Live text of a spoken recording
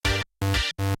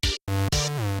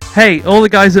Hey, all the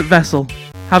guys at Vessel,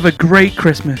 have a great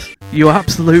Christmas, you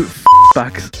absolute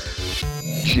bags.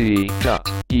 G.E.E.K.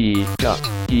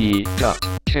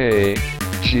 G.E.E.K.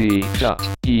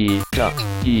 G.E.E.K.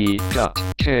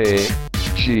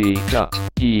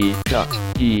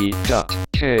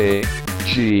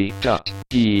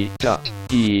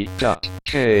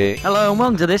 G.E.E.K. Hello and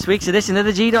welcome to this week's edition of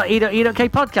the G.E.E.K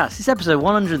podcast. It's episode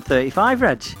 135,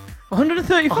 Reg.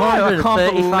 135? I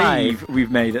can't believe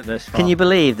we've made it this far. Can you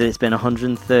believe that it's been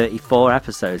 134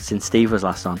 episodes since Steve was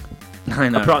last on? I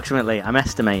know. Approximately, I'm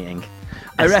estimating.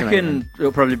 I reckon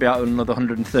it'll probably be out another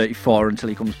 134 until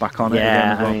he comes back on it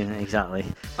again as well. Yeah, I mean, exactly.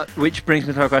 Which brings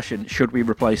me to our question, should we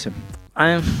replace him?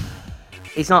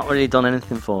 He's not really done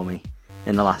anything for me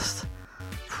in the last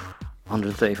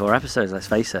 134 episodes, let's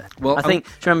face it. Well, I think,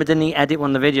 do you remember, didn't he edit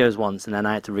one of the videos once and then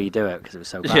I had to redo it because it was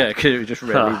so bad? Yeah, because it was just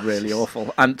really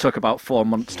awful. And it took about 4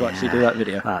 months to actually do that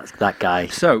video. That's that guy.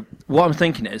 So, what I'm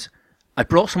thinking is, I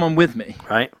brought someone with me.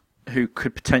 Right. Who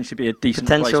could potentially be a decent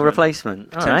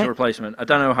replacement. Potential replacement. I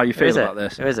don't know how you feel about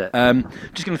this. Who is it?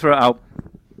 Just going to throw it out.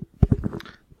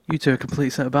 You two are a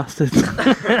complete set of bastards.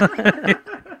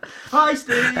 Hi,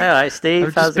 Steve. All right,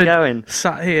 Steve. How's it going?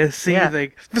 Sat here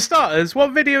seething. For starters,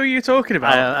 what video are you talking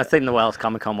about? I think the Wales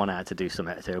Comic Con one I had to do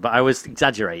something to, but I was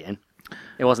exaggerating.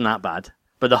 It wasn't that bad.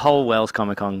 But the whole Wales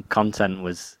Comic Con content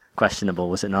was questionable,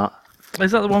 was it not?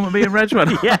 Is that the one with me and Reg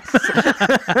went? Yes.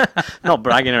 Not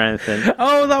bragging or anything.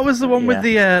 Oh, that was the one with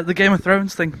the Game of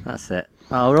Thrones thing. That's it.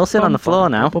 Oh, we're all sitting on the floor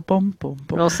now.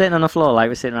 We're all sitting on the floor like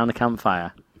we're sitting around the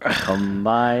campfire.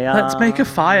 Kumbaya. Let's make a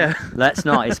fire. Let's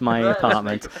not. It's my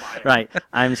apartment. Right.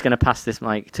 I'm just going to pass this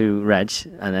mic to Reg,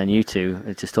 and then you two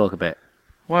just talk a bit.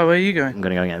 Why? Where are you going? I'm going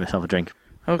to go and get myself a drink.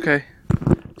 Okay.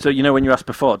 So, you know, when you asked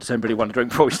before, does anybody want a drink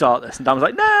before we start this? And Dan was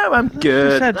like, no, I'm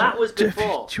good. Said, that was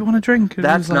before. Do you want a drink? And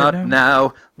That's not no.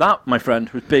 now. That, my friend,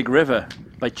 was Big River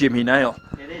by Jimmy Nail.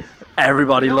 It is.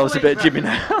 Everybody loves a bit of Jimmy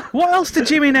Nail. What else did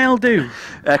Jimmy Nail do?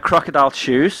 Crocodile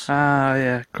Shoes. Ah,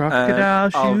 yeah. Crocodile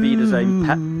shoes. I'll be the same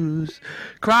pet.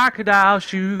 Crocodile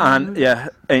shoes. And, yeah,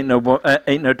 ain't no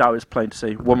doubt it's plain to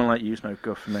see. Woman like you's no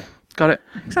good for me. Got it.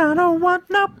 'Cause I don't want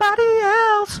nobody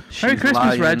else. Merry Christmas,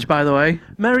 lying. Reg, by the way.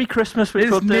 Merry Christmas, which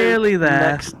It's we'll do nearly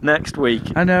there. next week.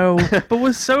 I know, but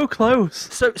we're so close.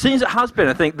 So, since it has been,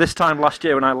 I think, this time last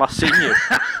year when I last seen you.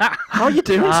 How are you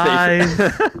doing,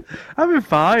 Steve? I've been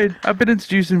fine. I've been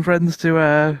introducing friends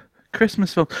to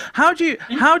Christmas films. How do you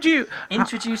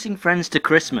Introducing friends to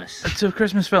Christmas. to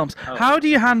Christmas films? Oh. How do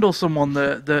you handle someone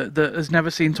that has never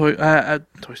seen Toy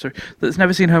Story, that's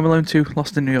never seen Home Alone 2,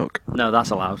 Lost in New York? No,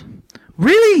 that's allowed.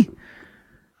 Really?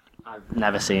 I've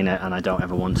never seen it, and I don't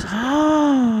ever want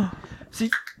to.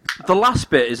 See, the last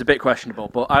bit is a bit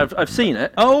questionable, but I've seen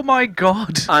it, Oh my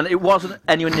god! and it wasn't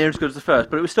anywhere near as good as the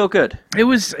first, but it was still good. It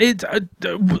was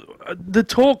the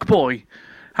Talk Boy.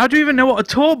 How do you even know what a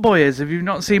Talk Boy is if you've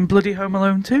not seen bloody Home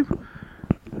Alone 2?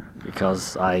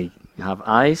 Because I have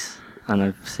eyes, and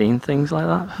I've seen things like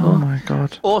that before. Oh my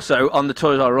god! Also, on the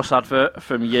Toys R Us advert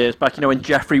from years back, you know, when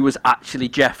Jeffrey was actually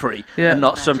Jeffrey, Yeah. and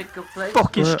not some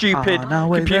fucking stupid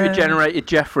computer-generated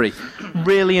Jeffrey.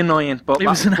 Really annoying, but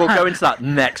we'll go into that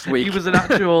next week. He was an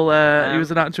actual. He was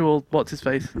an actual. What's his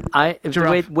face?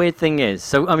 The weird thing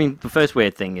is, the first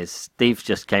weird thing is, Steve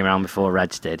just came around before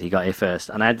Reg did. He got here first,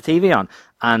 and I had the TV on,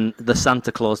 and the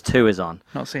Santa Claus 2 is on.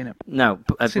 Not seen it. No,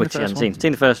 which I haven't seen.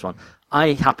 Seen the first one.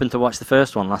 I happened to watch the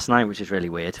first one last night, which is really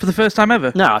weird. For the first time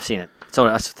ever? No, I've seen it.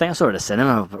 I think I saw it at the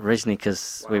cinema originally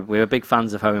because we were big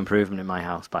fans of Home Improvement in my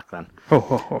house back then.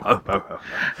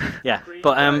 Yeah,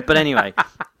 but anyway,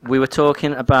 we were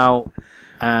talking about.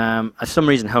 For some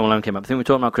reason, Home Alone came up. I think we were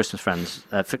talking about Christmas friends,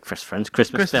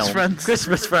 Christmas films.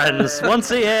 Christmas friends. Once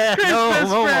a year.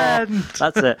 Christmas friend.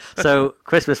 That's it. So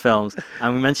Christmas films,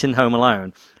 and we mentioned Home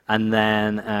Alone, and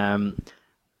then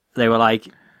they were like,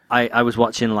 I was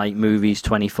watching like Movies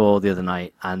 24 the other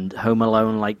night, and Home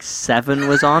Alone like 7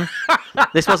 was on.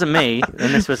 This wasn't me,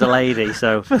 and this was a lady.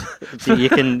 So you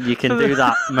can do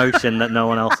that motion that no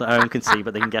one else at home can see,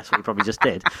 but they can guess what you probably just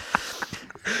did.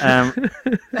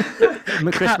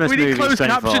 Christmas we need Movies closed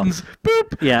 24. captions.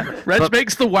 Boop. Yeah, Reg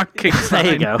makes the wanking sign.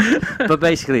 there you go. But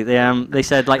basically, they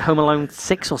said like Home Alone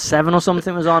 6 or 7 or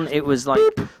something was on. It was like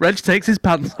Boop. Reg takes his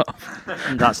pants off.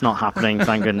 That's not happening,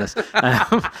 thank goodness.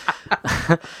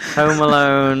 Home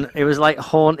Alone. It was like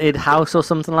Haunted House or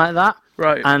something like that.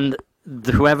 Right. And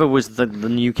whoever was the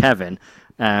new Kevin.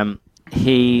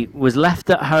 He was left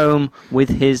at home with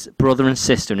his brother and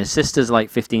sister, and his sister's like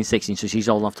 15, 16, so she's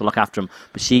old enough to look after him,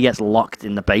 but she gets locked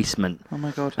in the basement. Oh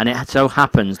my god. And it so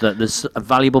happens that there's a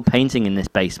valuable painting in this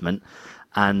basement,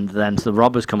 and then the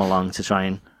robbers come along to try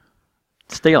and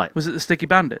steal it. Was it the Sticky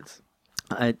Bandits?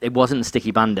 It wasn't the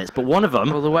Sticky Bandits, but one of them,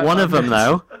 Well, the Wet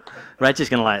though, Reg is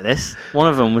going to like this. One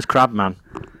of them was Crabman.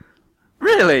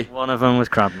 Really? One of them was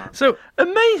Crabman. So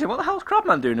Amazing. What the hell's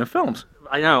Crabman doing in films?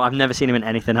 I know, I've never seen him in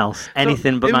anything else.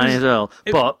 Anything but it Man was- as Earl.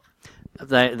 it- But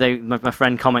my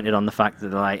friend commented on the fact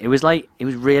that it was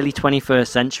really 21st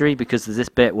century, because there's this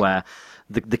bit where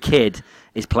the kid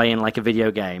is playing like a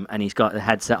video game and he's got the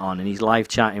headset on and he's live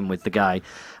chatting with the guy,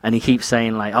 and he keeps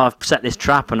saying like, "Oh, I've set this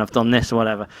trap and I've done this or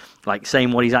whatever," like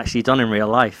saying what he's actually done in real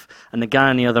life. And the guy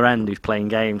on the other end who's playing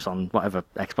games on whatever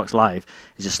Xbox Live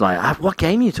is just like, "What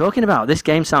game are you talking about? This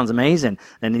game sounds amazing."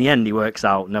 And in the end he works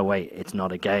out, no wait, it's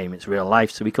not a game, it's real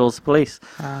life. So he calls the police.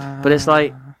 But it's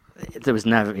like he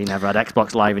never had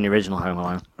Xbox Live in the original Home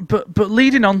Alone. but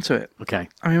leading on to it, Okay.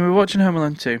 I mean, we were watching Home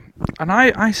Alone 2, and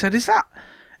I said, is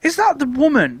that the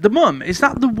woman, the mum? Is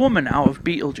that the woman out of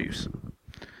Beetlejuice?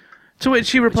 To which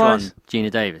she Which replies, one? Gina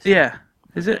Davis? yeah.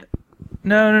 Is it?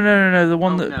 No. The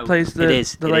one that plays the it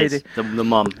is. lady. The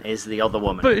mum is the other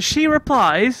woman. But she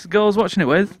replies, girls watching it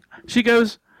with, she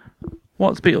goes,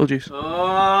 "What's Beetlejuice?"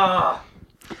 Oh.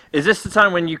 Is this the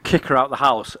time when you kick her out the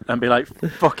house and be like,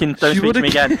 fucking don't She speak to me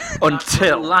would've- again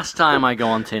until... Last time I go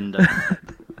on Tinder.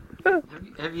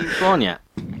 have you gone yet?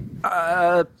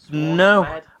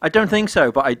 No, I don't think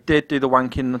so, but I did do the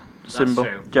wanking symbol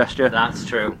true. gesture. That's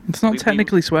true. It's not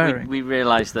technically swearing. We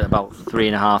realised that about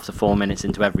 3.5 to 4 minutes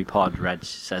into every pod, Reg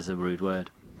says a rude word.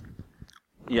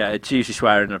 Yeah, it's usually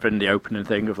swearing in the opening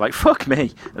thing of like, fuck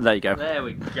me. And there you go. There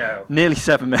we go. Nearly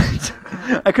 7 minutes.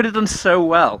 I could have done so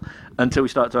well until we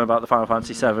start talking about the Final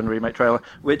Fantasy VII remake trailer,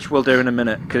 which we'll do in a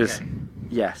minute, because,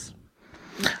 yes.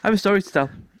 I have a story to tell.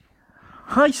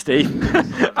 Hi, Steve.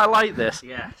 I like this.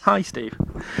 Yes. Hi, Steve.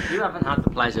 You haven't had the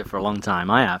pleasure for a long time.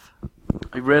 I have.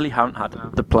 I really haven't had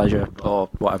the pleasure, or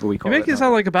whatever we You call it. make it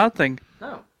sound like a bad thing.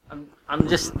 No. I'm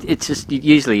just... It's just...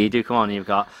 Usually you do come on and you've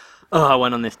got... Oh, I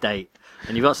went on this date.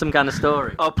 And you've got some kind of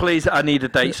story. Oh, please, I need a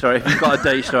date story. If you've got a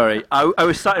date story. I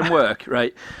was sat in work,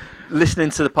 right, listening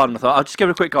to the pod, and I thought, I'll just give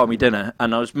it a quick go on my dinner.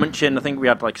 And I was munching, I think we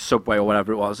had like Subway or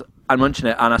whatever it was, and munching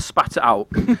it, and I spat it out.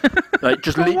 Like,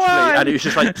 just literally, Why? and it was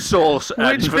just like sauce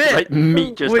and Which bit? like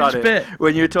meat just Which on it. bit?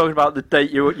 When you were talking about the date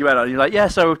you went on, you're like, yeah,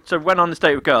 so went on this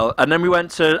date with a girl, and then we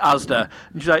went to Asda,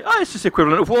 and she's like, oh, it's just the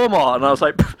equivalent of Walmart. And I was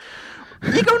like,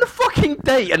 you go on a fucking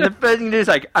date, and the first thing you do is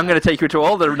like, I'm going to take you to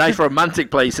all the nice romantic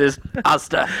places,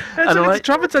 Asda. I And took I'm it like, to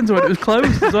Trafford Centre when it was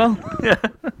closed as well. yeah.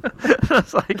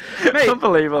 That's like, Mate,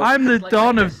 unbelievable. I am the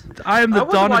Don of dates.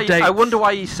 I wonder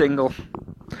why he's single.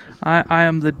 I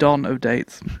am the Don of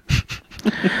dates.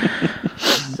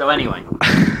 So anyway.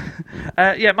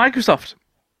 Yeah, Microsoft.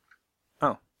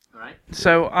 Oh. Right.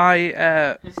 So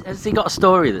Has he got a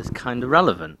story that's kind of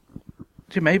relevant?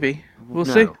 maybe we'll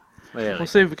No. see. Really? We'll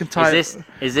see if we can tie Is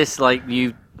this like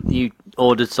you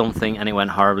ordered something and it went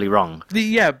horribly wrong?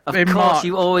 Yeah, Of in course, March.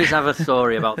 you always have a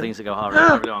story about things that go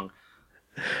horribly wrong.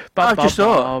 I just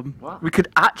thought What? we could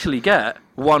actually get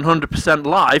 100%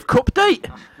 live cup date.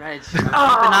 Reg, I'm keeping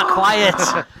that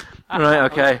quiet. Right,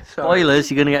 okay. Spoilers,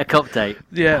 you're going to get a cup date.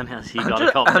 Yeah. And has he got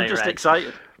a cup I'm date, just Reg?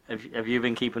 excited. Have you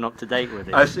been keeping up to date with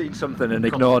it? I've seen something and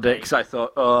ignored it because I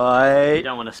thought, oh, You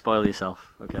don't want to spoil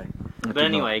yourself. Okay. But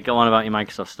anyway, go on about your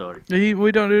Microsoft story.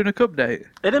 We don't do a cup date.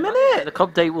 in a minute. The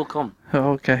cup date will come.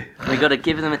 Oh, okay. We got to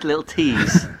give them a little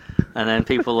tease, and then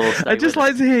people will stay I just with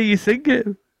like to hear you sing it.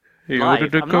 He Live.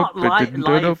 ordered a I'm cup, not it didn't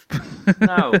turn live. up.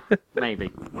 No,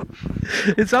 maybe.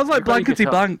 It sounds like You've got your Blankety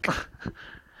guitar. Blank.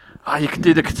 You could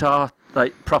do the guitar,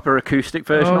 like, proper acoustic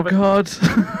version Oh, of it. God.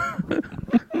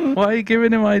 Why are you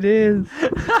giving him ideas?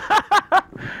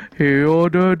 He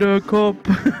ordered a cup.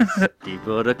 He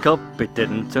bought a cup, it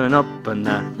didn't turn up, and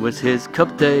that was his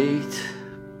cup date.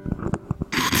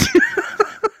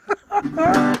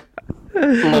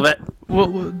 Love it.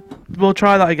 We'll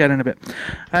try that again in a bit.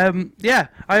 Yeah,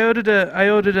 I ordered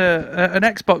an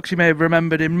Xbox. You may have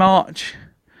remembered in March.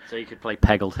 So you could play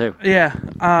Peggle too, Yeah,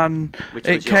 and which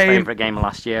it was your came. favourite game of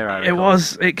last year. I It recall.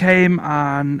 was. It came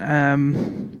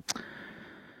and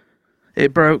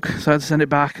it broke, so I had to send it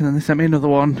back. And then they sent me another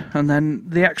one. And then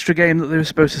the extra game that they were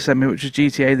supposed to send me, which was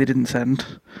GTA, they didn't send.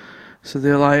 So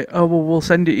they were like, "Oh well, we'll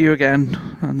send it you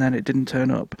again," and then it didn't turn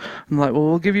up. And like, "Well,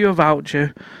 we'll give you a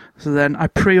voucher." So then I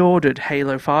pre-ordered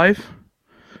Halo 5,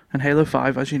 and Halo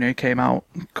 5, as you know, came out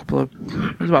it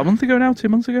was about a month ago now, 2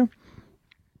 months ago.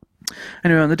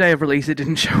 Anyway, on the day of release, it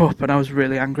didn't show up, and I was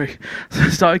really angry. So I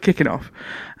started kicking off.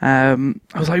 I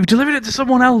was like, "We delivered it to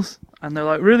someone else," and they're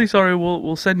like, "Really sorry,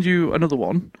 we'll send you another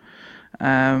one."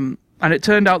 And it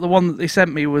turned out the one that they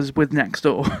sent me was with next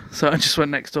door, so I just went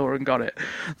next door and got it.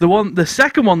 The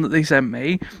second one that they sent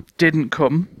me didn't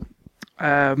come.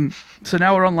 So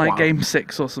now we're on like game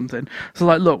 6 or something. So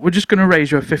like, look, we're just going to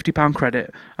raise you a £50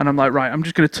 credit, and I'm like, right, I'm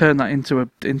just going to turn that into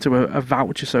a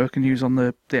voucher so I can use on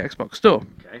the Xbox store.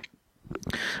 Okay.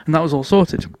 And that was all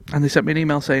sorted. And they sent me an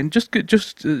email saying, just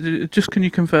can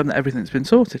you confirm that everything's been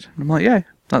sorted? And I'm like, yeah,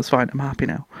 that's fine. I'm happy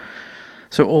now.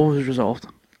 So all was resolved.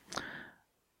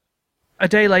 A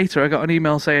day later, I got an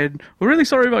email saying, we're really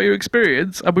sorry about your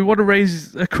experience, and we want to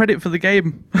raise a credit for the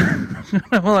game.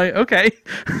 I'm like, okay.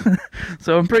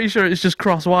 So I'm pretty sure it's just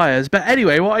cross wires. But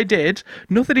anyway, what I did,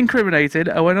 nothing incriminated.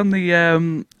 I went on the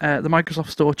Microsoft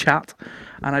Store chat,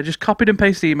 and I just copied and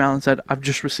pasted the email and said, I've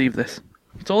just received this.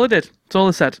 That's all I did. That's all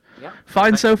I said. Yeah.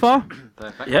 Fine so far?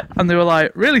 Perfect. Yeah. And they were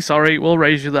like, really sorry, we'll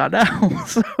raise you that now.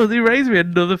 So they raised me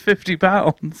another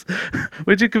 £50,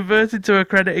 which I converted to a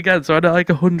credit again. So I had like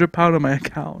 £100 on my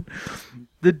account.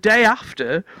 The day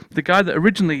after, the guy that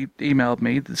originally emailed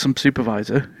me, some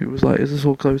supervisor, who was like, is this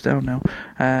all closed down now?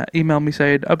 Emailed me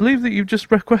saying, I believe that you've just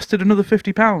requested another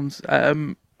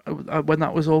 £50. When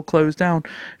that was all closed down,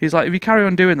 he's like, if you carry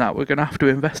on doing that, we're going to have to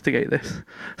investigate this.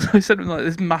 So I sent him like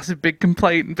this massive big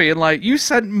complaint, being like, you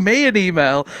sent me an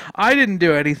email, I didn't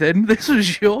do anything, this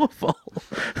was your fault.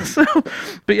 So,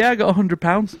 but yeah, I got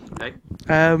 £100. Okay.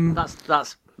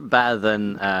 That's better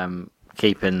than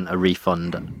keeping a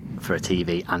refund for a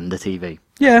TV and a TV.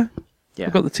 yeah. Yeah. I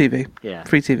got the TV. Yeah.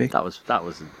 Free TV. That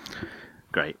was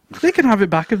great. They can have it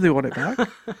back if they want it back.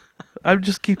 I'm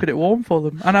just keeping it warm for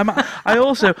them, and I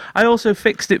also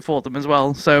fixed it for them as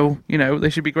well. So they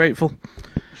should be grateful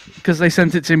because they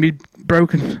sent it to me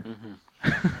broken.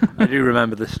 I do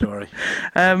remember this story.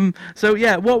 So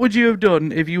yeah, what would you have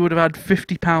done if you would have had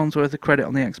 £50 worth of credit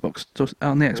on the Xbox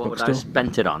What would I store? have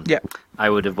spent it on? Yeah.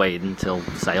 I would have waited until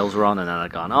sales were on, and then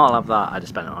I'd gone, oh, I'll have that. I'd have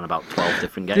spent it on about 12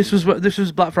 different games. This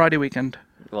was Black Friday weekend.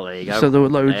 Well, there you go. So there were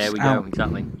loads There we go, out.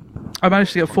 exactly. I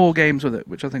managed to get 4 games with it,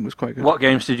 which I think was quite good. What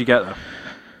games did you get though?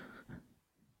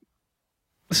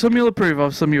 Some you'll approve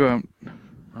of, some you won't.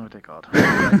 Oh dear God.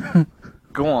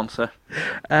 Go on, sir.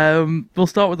 We'll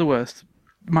start with the worst.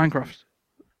 Minecraft.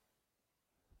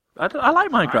 I like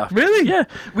Minecraft. Really? Yeah.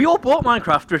 We all bought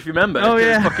Minecraft, if you remember. Oh, to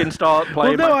yeah. Fucking start Well,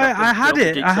 playing. no, Minecraft I had on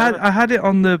it. Geek I server. had it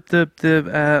on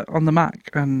the Mac,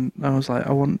 and I was like,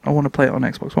 I want to play it on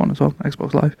Xbox One as well,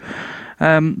 Xbox Live.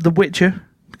 The Witcher,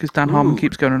 because Dan Harmon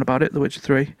keeps going on about it. The Witcher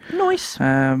 3. Nice.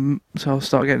 So I'll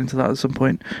start getting into that at some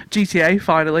point. GTA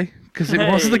finally, because it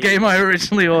was the Hey. game I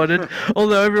originally ordered.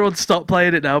 Although everyone's stopped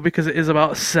playing it now because it is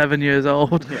about 7 years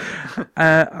old.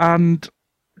 And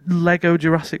Lego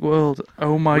Jurassic World.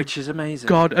 Oh my Which is amazing.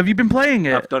 God, have you been playing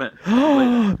it? I've done it.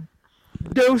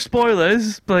 No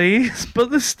spoilers, please. But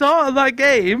the start of that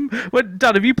game,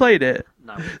 Dan, have you played it?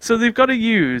 No. So they've got to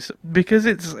use, because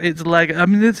it's Lego. I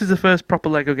mean, this is the first proper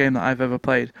Lego game that I've ever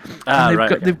played.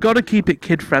 And they've got to keep it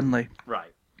kid friendly.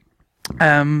 Right.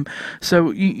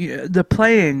 So they're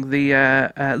playing the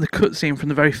cutscene from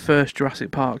the very first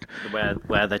Jurassic Park.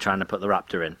 Where they're trying to put the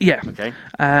raptor in. Yeah. Okay.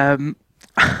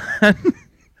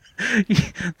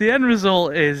 The end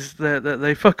result is that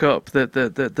they fuck up,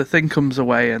 the thing comes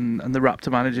away, and the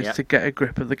raptor manages to get a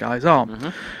grip of the guy's arm. Mm-hmm.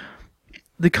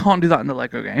 They can't do that in the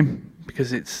Lego game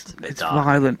because it's dark.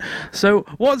 violent. So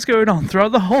what's going on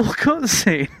throughout the whole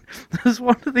cutscene? There's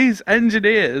one of these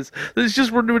engineers that's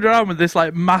just running around with this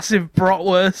like massive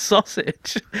bratwurst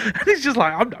sausage, and he's just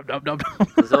like, nom, nom, nom.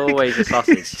 There's always a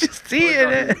sausage. He's just eating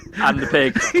it. And the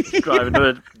pig driving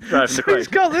the So crate. he's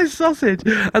got this sausage,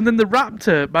 and then the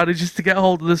raptor manages to get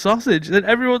hold of the sausage. Then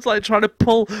everyone's like trying to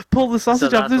pull the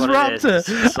sausage off that's this what it is.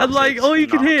 raptor, and like Sausage, all you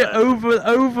can not hear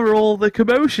a over all the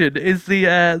commotion is the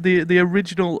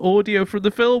original audio from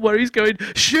the film where he's going,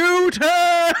 "Shoot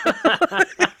her!"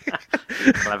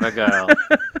 Clever girl.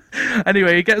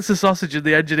 Anyway, he gets the sausage, and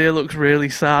the engineer looks really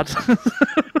sad.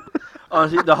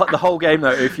 Honestly, the whole game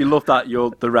though, if you love that,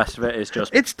 the rest of it is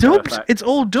just. It's dubbed. perfect. It's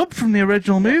all dubbed from the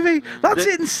original movie. That's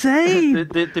insane.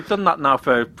 They've done that now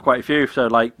for quite a few. So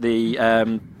like the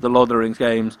Lord of the Rings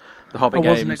games, the Hobbit I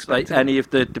wasn't games, like expecting. any of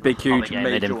the big huge Again,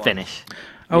 major they didn't ones. finish.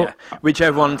 Oh. Yeah, which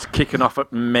everyone's kicking off at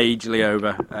majorly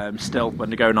over. Still, when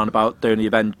they're going on about doing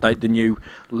the new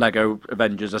Lego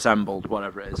Avengers Assembled,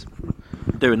 whatever it is,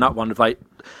 doing that one of like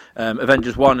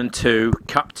Avengers 1 and 2,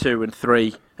 Cap 2 and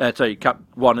 3, Cap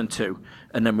 1 and 2,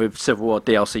 and then with Civil War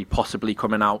DLC possibly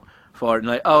coming out for it. And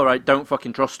like, oh right, don't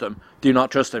fucking trust them. Do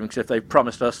not trust them, because if they've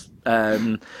promised us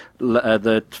to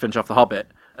finish off the Hobbit,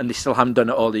 and they still haven't done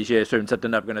it all these years through and said they're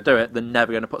never going to do it, they're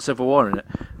never going to put Civil War in it.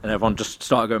 And everyone just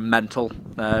started going mental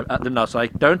at them now. It's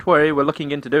like, don't worry, we're looking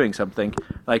into doing something.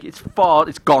 Like, it's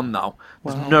gone now.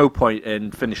 There's no point in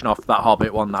finishing off that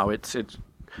Hobbit one now. It's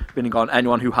been and gone.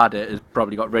 Anyone who had it has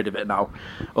probably got rid of it now,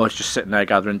 or it's just sitting there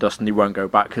gathering dust and they won't go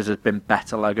back because there's been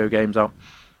better Lego games out.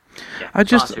 Yeah, I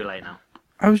just- far too late now.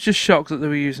 I was just shocked that they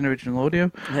were using original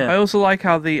audio. Yeah. I also like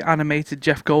how the animated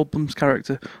Jeff Goldblum's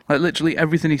character, like literally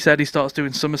everything he said, he starts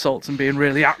doing somersaults and being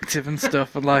really active and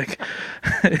stuff, and like,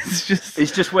 it's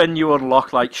just when you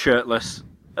unlock like shirtless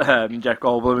Jeff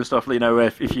Goldblum and stuff. You know,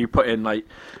 if you put in like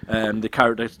the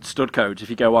character stud codes, if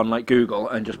you go on like Google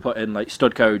and just put in like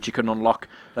stud codes, you can unlock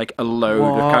like a load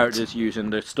What? of characters using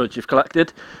the studs you've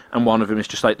collected, and one of them is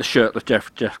just like the shirtless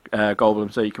Jeff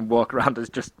Goldblum, so you can walk around as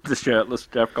just the shirtless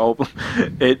Jeff Goldblum.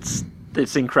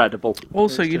 It's incredible.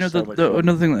 Also, It's you know, just so much the fun.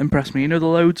 another thing that impressed me, you know, the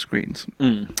load screens,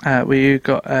 where you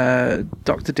got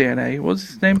Dr. DNA. What's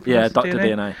his name? Yeah, Dr.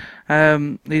 Dr.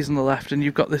 DNA. He's on the left, and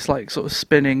you've got this like sort of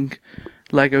spinning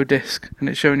Lego disc, and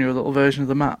it's showing you a little version of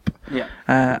the map. Yeah.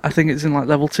 I think it's in like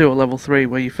level 2 or level 3,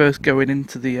 where you first going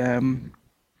into the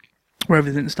where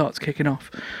everything starts kicking off.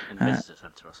 In the visitor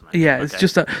centre or something. Yeah, it's Okay.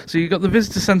 just that. So you got the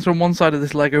visitor centre on one side of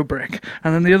this Lego brick,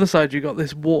 and then the other side you got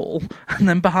this wall, and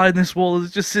then behind this wall is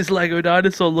just this Lego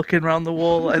dinosaur looking around the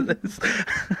wall like this.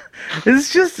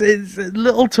 it's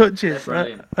little touches. They're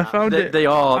brilliant. I found it. They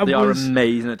are I was-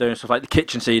 amazing at doing stuff like the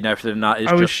kitchen scene and everything. And that is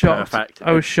I was just shocked. perfect.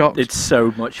 I was shocked. It's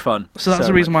so much fun. So that's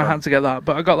the reason much why I fun. had to get that,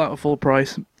 but I got that at full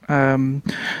price.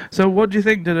 So what do you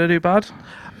think? Did I do bad?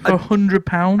 For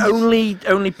 £100?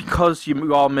 Only because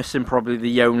you are missing probably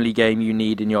the only game you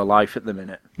need in your life at the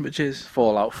minute. Which is,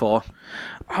 Fallout 4.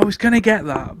 I was going to get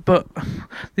that, but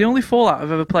the only Fallout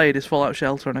I've ever played is Fallout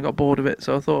Shelter, and I got bored of it,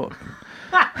 so I thought,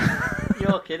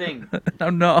 You're kidding.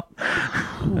 I'm not.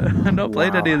 I've not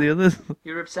played any of the others.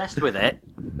 You're obsessed with it.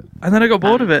 And then I got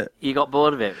bored and of it. You got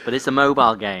bored of it, but it's a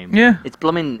mobile game. Yeah. It's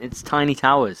tiny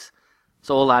towers. That's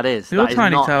all that is. They are That is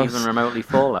tiny not towers. even remotely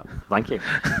Fallout. Thank you.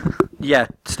 Yeah,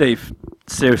 Steve,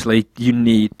 seriously, you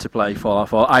need to play Fallout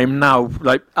 4. I'm now,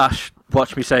 like, Ash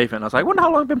watched me save it, and I was like, I wonder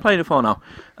how long I've been playing it for now.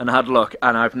 And I had a look,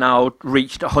 and I've now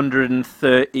reached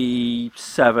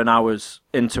 137 hours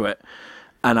into it,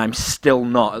 and I'm still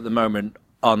not, at the moment,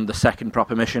 on the second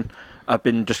proper mission. I've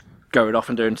been just going off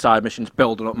and doing side missions,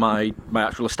 building up my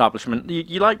actual establishment.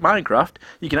 You like Minecraft,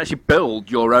 you can actually build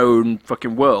your own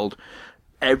fucking world.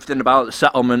 Everything about the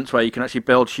settlements where you can actually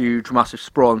build huge, massive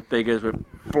spawn figures with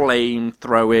flame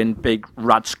throwing big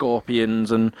rad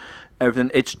scorpions and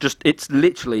everything. It's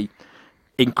literally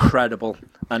incredible,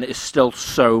 and it is still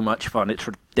so much fun. It's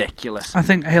ridiculous. I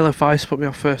think Halo 5's put me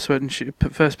off first-person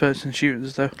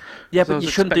shooters, though. Yeah, So I but was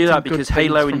you shouldn't do that expecting good because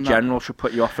Halo things in from that. general should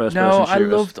put you off first-person No, shooters. I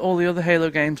loved all the other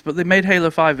Halo games, but they made Halo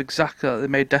 5 exactly like they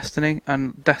made Destiny,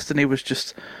 and Destiny was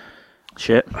just,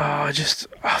 Shit. I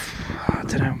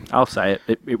don't know. I'll say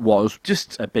it. It was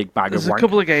Just a big bag there's of a wank.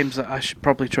 couple of games that I should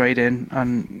probably trade in,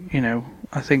 and you know,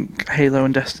 I think Halo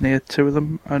and Destiny are two of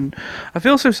them. And I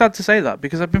feel so sad to say that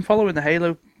because I've been following the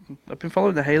Halo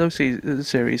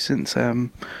series since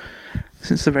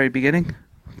the very beginning,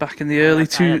 back in the early I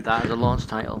two. had that as a launch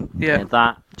title. Yeah. I had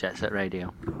that Jet Set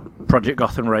Radio. Project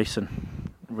Gotham Racing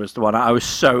was the one. I was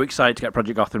so excited to get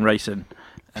Project Gotham Racing,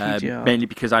 PGR. mainly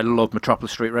because I love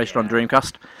Metropolis Street Racer on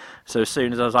Dreamcast. So as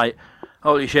soon as I was like,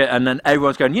 holy shit, and then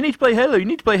everyone's going, you need to play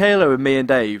Halo, and me and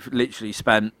Dave literally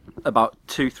spent about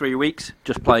 2-3 weeks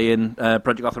just playing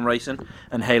Project Gotham Racing,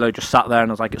 and Halo just sat there,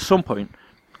 and I was like, at some point,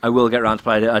 I will get around to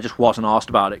playing it. I just wasn't asked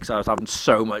about it because I was having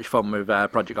so much fun with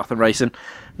Project Gotham Racing.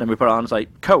 And then we put it on, it's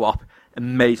like, co-op,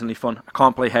 amazingly fun. I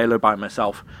can't play Halo by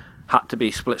myself. Had to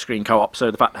be split-screen co-op,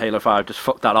 so the fact Halo 5 just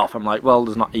fucked that off, I'm like, well,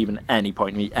 there's not even any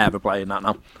point in me ever playing that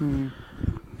now.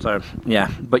 So, yeah,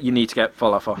 but you need to get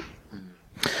Fallout 4.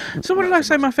 So what did I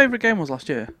say my favourite game was last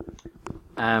year?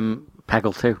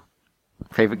 Peggle 2.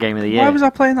 Favourite game of the year. Why was I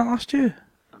playing that last year?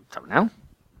 Don't know.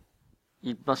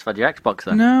 You must have had your Xbox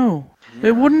then. No,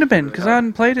 it wouldn't have been because I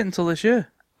hadn't played it until this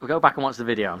year. We'll go back and watch the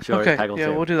video. I'm sure Okay, it's Peggle 2. yeah,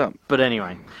 we'll do that. But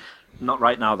anyway. Not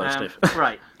right now, though, Steve.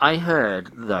 Right. I heard,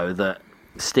 though, that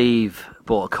Steve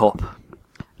bought a cup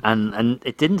and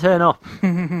it didn't turn up.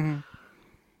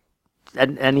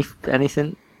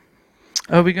 Anything?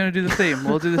 Are we going to do the theme?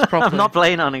 We'll do this properly. I'm not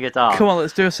playing on a guitar. Come on,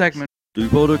 let's do a segment. He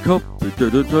bought a cup, it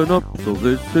didn't turn up, so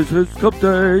this is his cup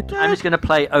date. I'm just going to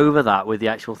play over that with the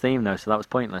actual theme, though, so that was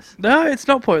pointless. No, it's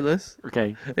not pointless.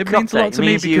 Okay. It Cup means a lot date to me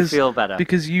means because you feel better.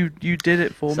 because you did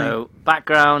it for me. So,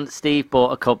 background, Steve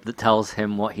bought a cup that tells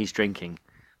him what he's drinking.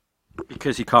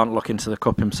 Because he can't look into the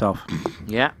cup himself.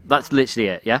 Yeah, that's literally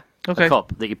it, yeah? Okay. A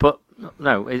cup that you put...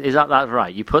 No, is that's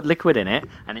right? You put liquid in it,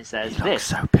 and it says this.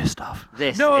 So pissed off.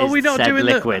 This No, is are we not said doing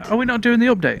liquid. Are we not doing the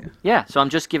update? Yeah, so I'm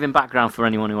just giving background for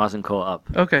anyone who hasn't caught up.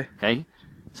 Okay. Okay?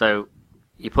 So,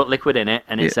 you put liquid in it,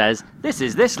 and it Yeah. says, this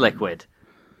is this liquid.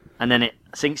 and then it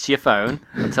syncs to your phone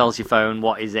and tells your phone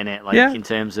what is in it, like in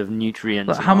terms of nutrients.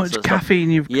 Like and how all much that sort of stuff.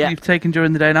 caffeine you've taken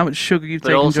during the day and how much sugar you've But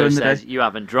taken also during the says day. you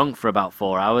haven't drunk for about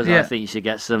 4 hours. I think you should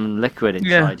get some liquid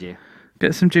inside you.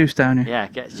 Get some juice down you. Yeah,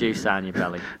 get juice down your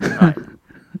belly. Right.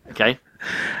 Okay.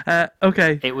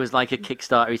 Okay. It was like a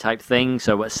Kickstarter type thing,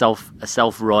 so a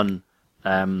self-run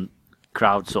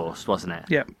crowdsourced, wasn't it?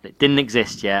 Yeah. It didn't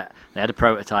exist yet. They had a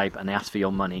prototype and they asked for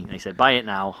your money. They said, buy it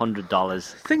now,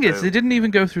 $100. Thing is, they didn't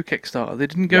even go through Kickstarter. They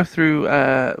didn't go through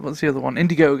what's the other one?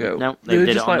 Indiegogo. No, they they were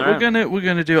did just it on like their own. we're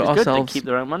gonna do it It's good, ourselves. they keep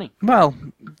their own money. Well,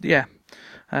 yeah.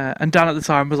 And Dan at the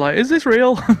time was like, "Is this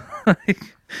real?"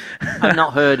 I've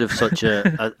not heard of such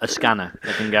a scanner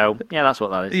that can go, yeah, that's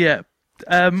what that is. Yeah.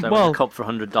 So well, a cup for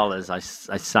 $100,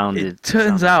 I sounded. it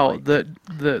turns sounded out like,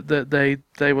 that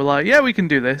they were like, "Yeah, we can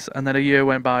do this," and then a year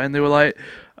went by, and they were like.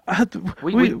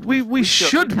 We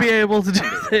should be able to do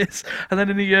this, and then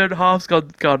in a year and a half's gone,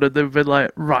 and they've been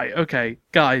like, right, okay,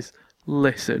 guys,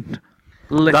 listen.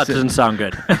 That doesn't sound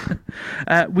good.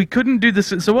 We couldn't do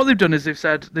this. So what they've done is they've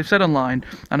said online,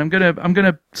 and I'm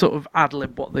gonna sort of ad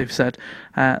lib what they've said.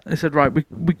 They said, right,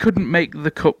 we couldn't make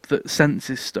the cup that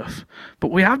senses stuff,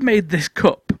 but we have made this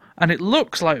cup, and it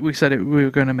looks like we said we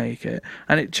were going to make it,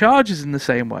 and it charges in the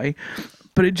same way,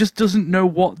 but it just doesn't know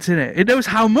what's in it. It knows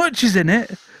how much is in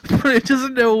it, but it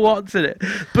doesn't know what's in it.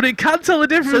 But it can tell the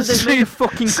difference. So they've made a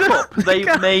fucking cup.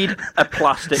 They've made a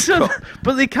plastic cup.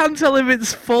 But they can tell if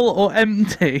it's full or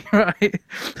empty, right?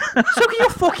 So can your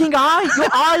fucking eye. Your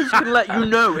eyes can let you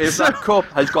know if that cup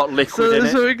has got liquid in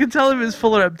it. So we can tell if it's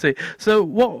full or empty. So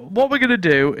what we're going to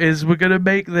do is we're going to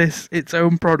make this its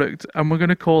own product, and we're going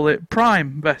to call it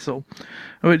Prime Vessel,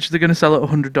 which they're going to sell at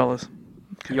 $100.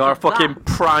 You're a fucking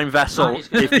prime vessel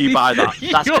if you buy that.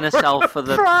 That's going to sell for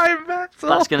the Prime Vessel.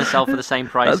 That's going to sell for the same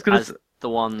price as the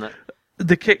one that.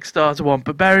 The Kickstarter one,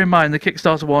 but bear in mind the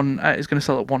Kickstarter one is going to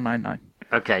sell at $199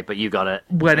 Okay, but you got it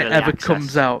when it early ever access.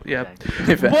 comes out. Yeah.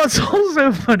 Okay. What's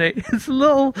also funny is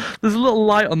there's a little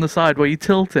light on the side where you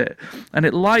tilt it, and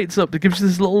it lights up. It gives you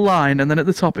this little line, and then at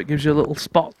the top it gives you a little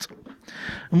spot.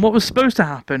 And what was supposed to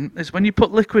happen is when you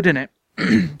put liquid in it,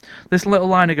 this little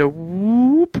line would go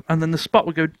whoop, and then the spot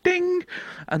would go ding,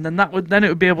 and then it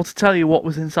would be able to tell you what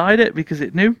was inside it because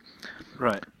it knew.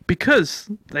 Right. Because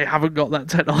they haven't got that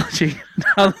technology.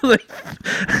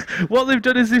 What they've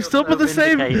done is they've still put the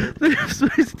same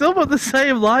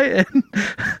light in,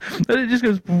 and it just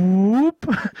goes whoop.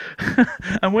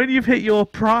 And when you've hit your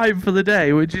prime for the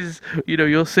day, which is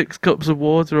your 6 cups of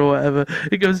water or whatever,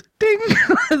 it goes ding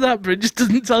like that, but it just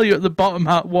doesn't tell you at the bottom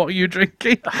what you're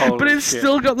drinking. Holy but it's shit.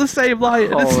 still got the same light.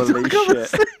 And it's still Holy got the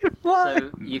shit. same light.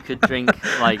 So you could drink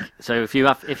if you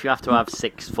have to have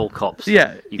 6 full cups.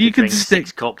 Yeah, you could can drink stick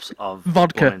 6 cups of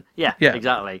vodka. wine. Yeah, Yeah.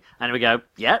 exactly. And we go,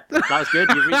 yeah, that was good.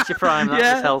 You reached your prime. That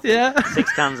Yeah, was healthy. yeah.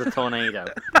 6 cans of Tornado.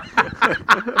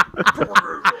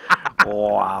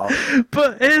 Wow.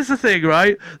 But here's the thing,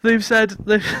 right? They've said to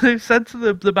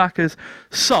the backers,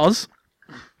 "Soz,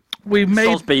 we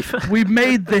Soz beef. we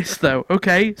made this though,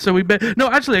 okay? So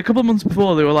actually a couple of months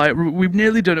before they were like, we've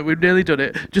nearly done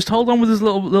it. Just hold on with us a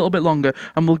little bit longer,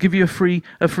 and we'll give you a free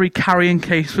carrying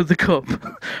case with the cup."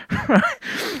 Right?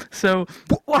 So,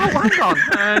 Well,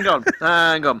 hang on.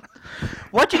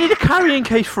 Why do you need a carrying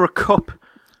case for a cup?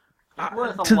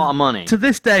 Worth a lot of money. to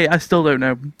this day, I still don't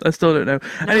know.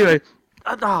 Anyway,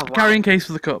 Oh, wow. carrying case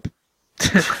for the cup.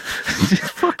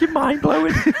 Fucking mind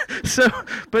blowing. So,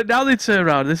 but now they turn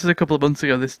around. This is a couple of months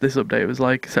ago. This update was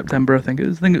like September, I think. It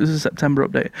was a September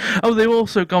update. Oh, they've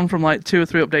also gone from like 2 or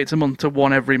 3 updates a month to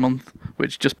 1 every month,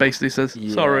 which just basically says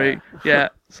sorry,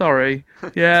 sorry,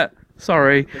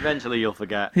 sorry. Eventually you'll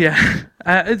forget. Yeah.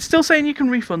 It's still saying you can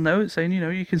refund though. It's saying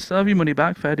you can still have your money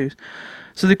back. Fair dues.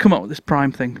 So they come up with this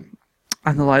Prime thing,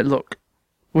 and they're like, look,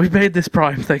 we've made this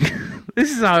Prime thing. This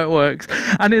is how it works.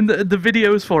 And in the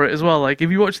videos for it as well, like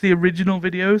if you watch the original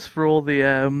videos for all the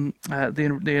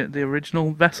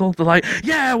original vessel, they're like,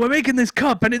 yeah, we're making this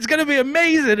cup and it's gonna be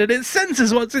amazing and it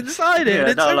senses what's inside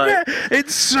it. Yeah, And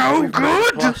it's so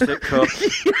good. Plastic cup.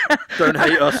 Yeah. Don't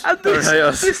hate us. And Don't hate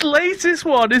us. this latest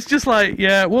one is just like,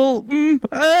 yeah, well, we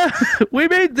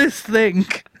made this thing.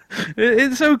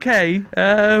 It's okay.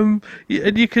 And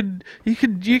you can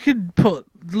put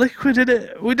liquid in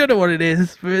it. We don't know what it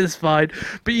is, but it's fine.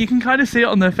 But you can kind of see it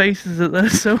on their faces that they're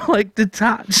so like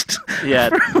detached. Yeah,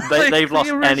 from, they've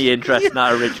lost any interest in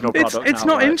that original product. It's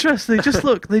not interesting. They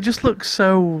just look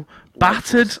so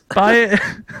battered by it.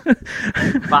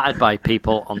 Battered by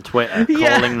people on Twitter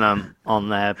Yeah. calling them on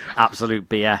their absolute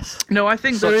BS. No, I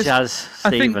think there Such is. as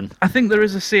Stephen. I think there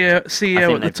is a CEO I think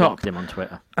at they the top. blocked him on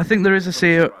Twitter. I think there is a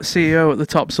CEO at the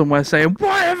top somewhere saying,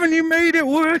 "Why haven't you made it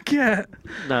work yet?"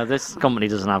 No, this company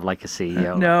doesn't have like a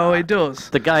CEO. No, like it does.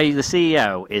 the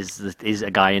CEO is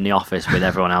a guy in the office with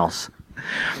everyone else.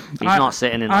 He's not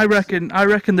sitting in. I reckon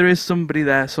there is somebody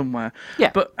there somewhere. Yeah,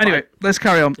 But anyway, let's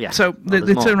carry on. Yeah. So they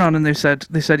there's more. turned around and they said,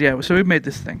 yeah. So we made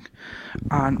this thing,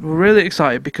 and we're really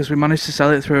excited because we managed to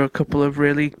sell it through a couple of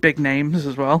really big names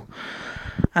as well.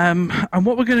 And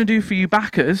what we're going to do for you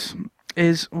backers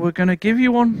is we're going to give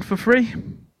you one for free.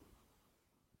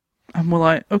 And we're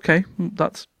like, okay,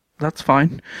 that's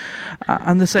fine.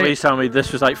 And they say, Please tell me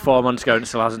this was like 4 months ago and it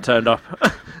still hasn't turned up.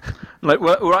 Like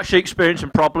we're actually experiencing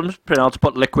problems being able to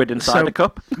put liquid inside the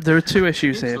cup. there are two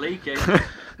issues here. leaking.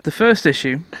 The first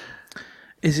issue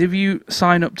is if you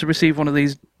sign up to receive one of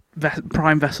these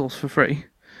Prime vessels for free,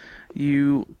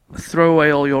 you throw away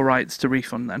all your rights to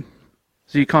refund then.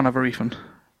 So you can't have a refund.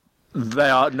 They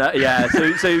are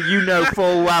so you know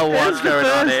full well what's going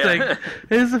on here.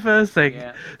 Here's the first thing.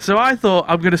 Yeah. So I thought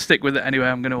I'm going to stick with it anyway.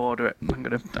 I'm going to order it. I'm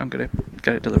going to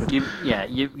get it delivered.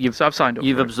 You've So I've signed up.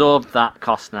 You've for it. absorbed that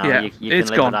cost now. Yeah, you it's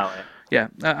can live gone. without it. Yeah,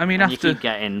 I mean And after. you keep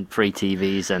getting free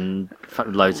TVs and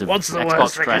loads of What's the Xbox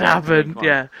worst that can credit. happen?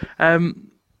 Yeah.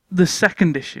 The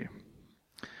second issue.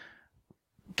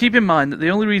 Keep in mind that the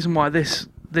only reason why this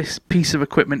piece of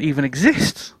equipment even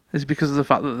exists is because of the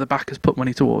fact that the backers put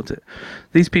money towards it.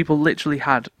 These people literally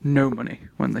had no money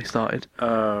when they started.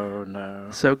 Oh no.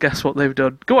 So guess what they've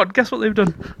done? Go on, guess what they've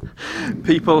done?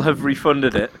 People have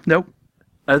refunded it. Nope.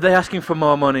 Are they asking for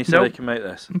more money so Nope. they can make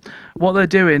this? What they're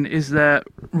doing is they're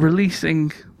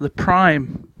releasing the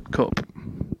Prime Cup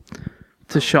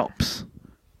to shops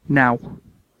now,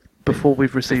 before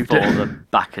we've received Before it. the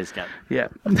backers get. Yeah.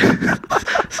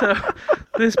 So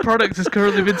this product has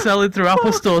currently been selling through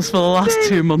Apple stores for the last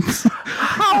 2 months.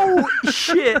 How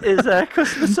shit is their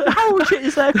customer? How shit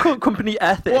is their company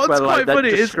ethic? What's where, quite they funny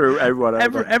just is screw everyone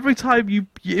over. every time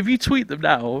if you tweet them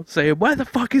now saying, "Where the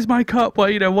fuck is my cup?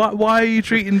 Why are you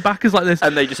treating backers like this?"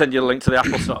 And they just send you a link to the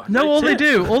Apple Store. No, all they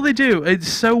do, it's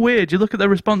so weird. You look at their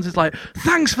response, it's like,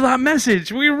 "Thanks for that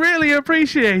message. We really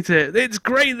appreciate it. It's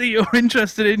great that you're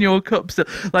interested in your cup still."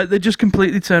 Like they just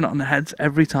completely turn it on their heads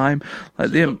every time.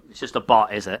 Like It's just a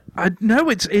bot, is it? I know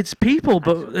it's people,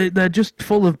 but they're just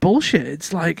full of bullshit.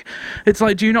 It's like,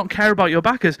 do you not care about your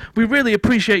backers? We really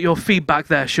appreciate your feedback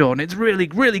there, Sean. It's really,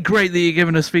 really great that you're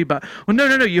giving us feedback. Well, no,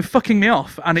 you're fucking me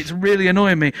off, and it's really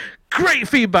annoying me. Great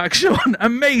feedback, Sean.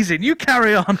 Amazing. You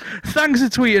carry on. Thanks for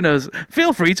tweeting us.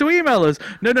 Feel free to email us.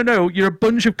 No, you're a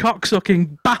bunch of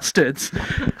cocksucking bastards.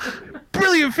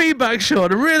 Brilliant feedback,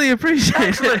 Sean. I really appreciate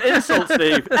Excellent it. insult,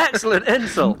 Steve. Excellent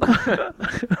insult.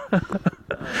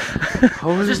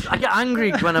 I get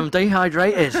angry when I'm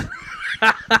dehydrated.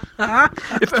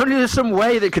 If only there's some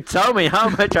way that could tell me how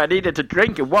much I needed to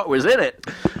drink and what was in it.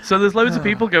 So there's loads of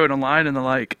people going online and they're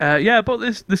like, "Yeah, I bought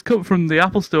this cup from the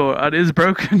Apple Store and it is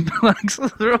broken." Like, so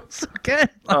they're also getting.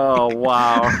 Oh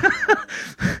wow.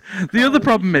 The other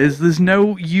problem is there's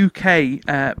no UK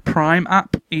Prime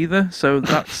app either, so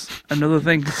that's another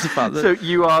thing. Is the fact that So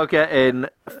you are getting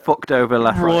fucked over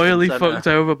left, right, royally and centre. fucked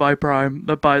over by Prime,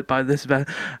 by this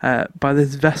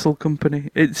vessel company.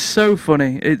 It's so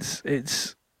funny.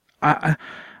 It's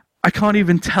I can't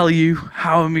even tell you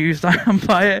how amused I am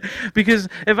by it, because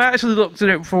if I actually looked at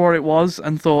it for what it was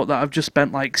and thought that I've just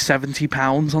spent like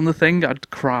 £70 on the thing, I'd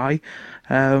cry.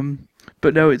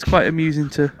 But no, it's quite amusing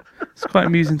to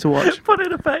watch. But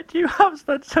in effect, you have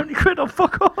spent 70 quid on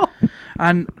fuck all.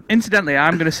 And incidentally,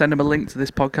 I'm going to send them a link to this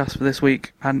podcast for this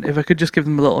week, and if I could just give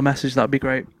them a little message, that'd be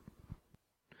great.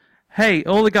 Hey,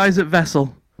 all the guys at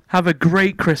Vessel, have a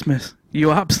great Christmas,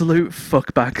 you absolute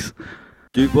fuckbags.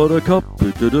 Steve bought a cup,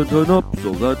 it didn't turn up,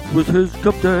 so that was his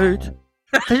cup date.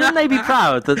 Shouldn't they be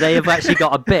proud that they have actually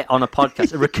got a bit on a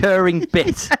podcast, a recurring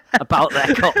bit about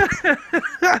their cup?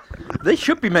 They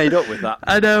should be made up with that.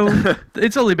 I know,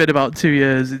 it's only been about 2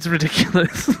 years, it's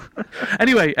ridiculous.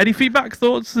 Anyway, any feedback,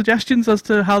 thoughts, suggestions as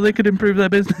to how they could improve their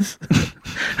business?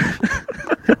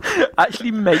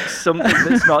 Actually make something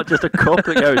that's not just a cup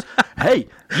that goes, "Hey,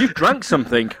 you've drank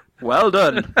something. Well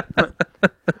done."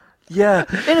 Yeah,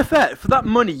 in effect, for that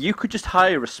money, you could just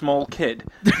hire a small kid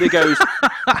that goes,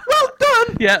 "Well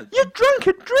done. Yeah. You drank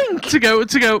a drink."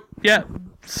 To go, yeah,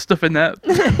 stuff in there.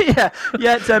 yeah,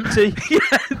 it's empty.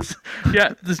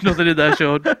 Yeah, there's nothing in there,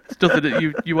 Sean. There's nothing that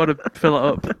you want to fill it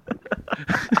up.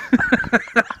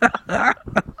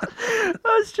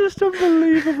 That's just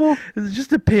unbelievable. It's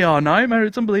just a PR nightmare.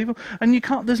 It's unbelievable, and you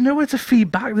can't. There's nowhere to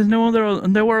feedback. There's nowhere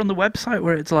on the website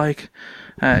where it's like,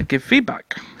 give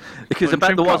feedback. Because I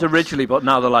bet there was originally, but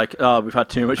now they're like, oh, we've had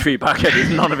too much feedback.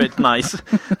 None of it's nice.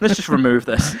 Let's just remove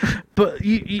this. But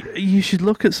you should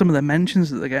look at some of the mentions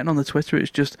that they're getting on the Twitter. It's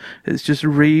just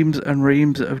reams and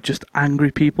reams of just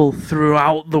angry people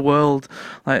throughout the world.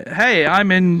 Like, hey, I'm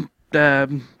in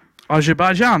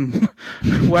Azerbaijan.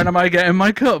 When am I getting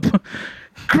my cup?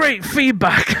 Great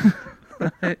feedback.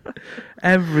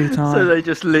 Every time. So they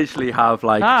just literally have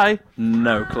like Hi.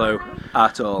 no clue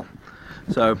at all.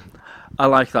 So I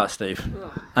like that, Steve,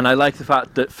 and I like the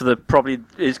fact that for the probably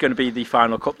is going to be the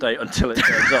final cup date until it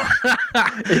turns up.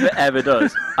 If it ever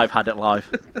does, I've had it live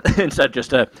instead of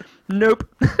just a nope.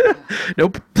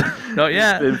 Nope. Not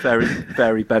yet. It's been very,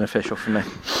 very beneficial for me.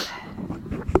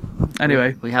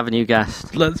 Anyway, We have a new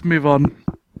guest. let's move on.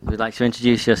 Would you like to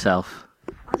introduce yourself?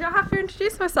 I don't have to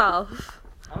introduce myself.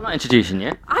 I'm not introducing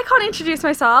you. I can't introduce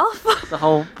myself. That's the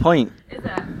whole point. Is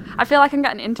it? I feel like I'm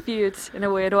getting interviewed in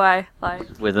a weird way.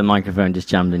 Like, With a microphone just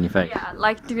jammed in your face. yeah,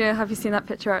 like, have you seen that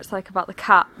picture where it's like about the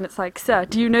cat? And it's like, sir,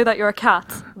 do you know that you're a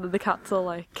cat? And then the cat's all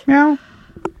like, Meow.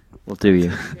 Well, do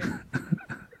you?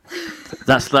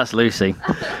 That's Lucy.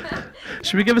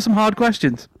 Should we give her some hard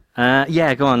questions?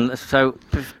 Yeah, go on. So,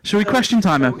 Should we question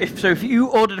time her? If you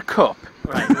ordered a cup,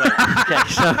 right, okay,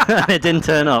 so it didn't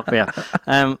turn up.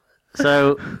 Yeah.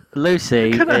 So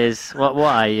Lucy is what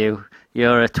are you?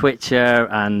 You're a Twitcher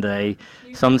and a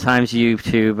sometimes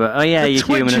YouTuber. Oh yeah, you're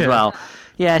human as Twitcher? well.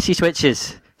 Yeah, she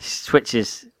twitches. She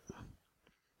twitches.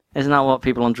 Isn't that what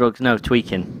people on drugs? No,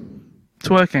 tweaking,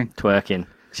 Twerking.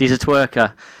 She's a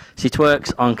twerker. She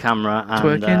twerks on camera. And,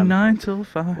 Twerking 9 till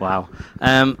 5. Wow.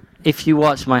 If you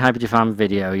watch my Hyper Fan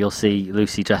video, you'll see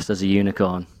Lucy dressed as a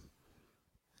unicorn.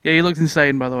 Yeah, you looked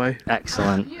insane, by the way.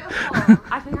 Excellent. beautiful.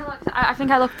 I think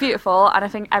I look beautiful, and I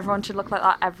think everyone should look like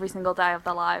that every single day of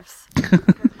their lives.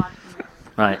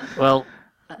 Right. Well,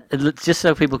 just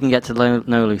so people can get to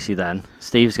know Lucy, then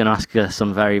Steve's going to ask her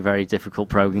some very, very difficult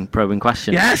probing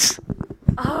questions. Yes.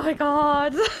 Oh my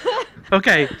god.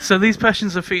 Okay, so these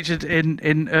questions are featured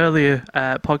in earlier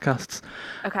podcasts.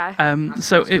 Okay.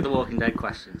 So The Walking Dead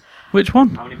questions. which one?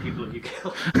 How many people have you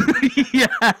killed?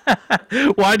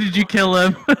 Yeah. Why did you kill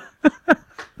them?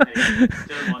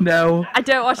 No. I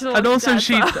don't watch the And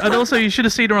also you should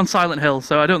have seen her on Silent Hill,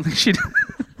 so I don't think she'd.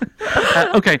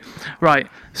 Okay, right.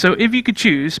 So if you could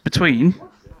choose between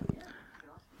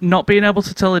not being able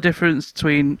to tell the difference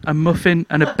between a muffin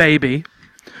and a baby,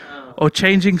 or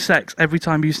changing sex every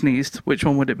time you sneezed, which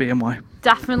one would it be and why?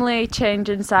 Definitely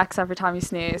changing sex every time you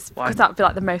sneeze. Why? Because that would be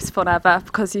like the most fun ever.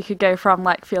 Because you could go from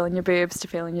like feeling your boobs to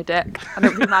feeling your dick. And it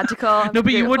would be magical. and No,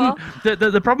 but you beautiful. wouldn't.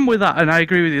 The problem with that, and I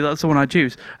agree with you, that's the one I'd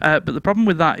choose. But the problem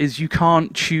with that is you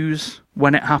can't choose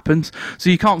when it happens. So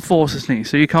you can't force a sneeze.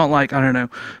 So you can't, like, I don't know,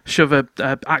 shove a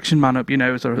Action Man up your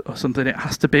nose or something. It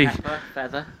has to be. Pepper,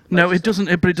 feather. No, it doesn't.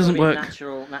 But it doesn't work.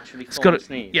 Naturally It's got formed to.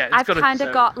 sneeze. Yeah, it's I've got to. kind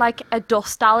of got like a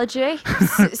dust allergy.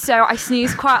 So I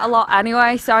sneeze quite a lot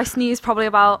anyway. So I sneeze probably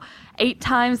about 8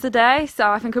 times a day. So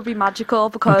I think it would be magical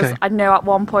because Okay. I know at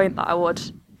one point that I would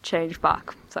change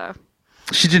back. So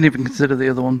She didn't even consider the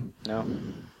other one. No.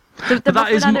 the that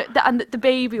muffin is and the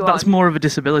baby one. That's more of a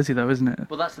disability, though, isn't it?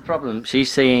 Well, that's the problem. She's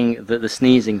seeing the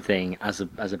sneezing thing as a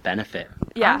benefit.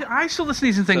 Yeah. I saw the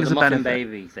sneezing thing So as the a muffin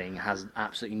benefit. baby thing has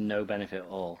absolutely no benefit at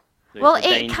all. There's Well, the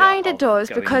it danger kind of of does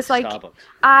going because, to like, Starbucks.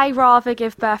 I rather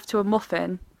give birth to a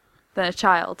muffin than a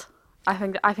child. I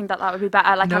think that would be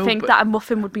better. Like, No, I think but- that a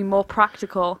muffin would be more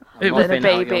practical It than would- a Muffin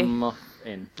out your baby.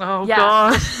 muffin. Oh Yeah.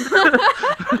 God!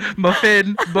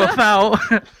 Muffin, buff out.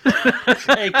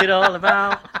 Take it all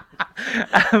about.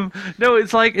 No,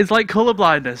 it's like color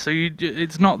blindness. So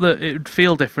it's not that it would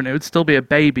feel different. It would still be a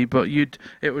baby, but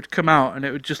it would come out and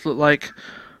it would just look like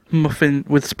muffin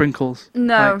with sprinkles.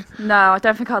 No, Like- no, I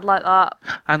don't think I'd like that.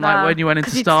 And No, like when you went into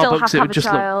 'cause you'd still have Starbucks, to it have would a just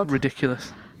child. look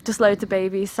ridiculous. Just loads of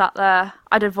babies sat there.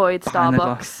 I'd avoid Behind a Starbucks.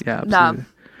 glass. Yeah, No. absolutely.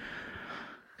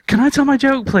 Can I tell my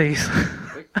joke, please?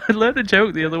 I learned a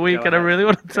joke the other week, and I ahead. really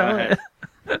want to Go tell ahead.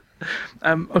 it.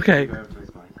 Okay.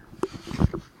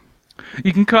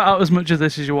 You can cut out as much of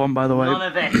this as you want, by the way. None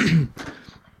of it.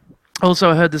 Also,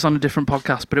 I heard this on a different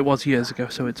podcast, but it was years ago,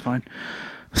 so it's fine.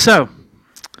 So,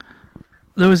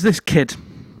 there was this kid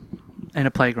in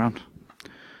a playground,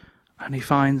 and he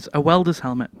finds a welder's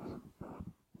helmet.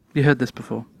 You heard this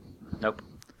before. Nope.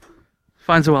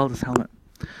 Finds a welder's helmet.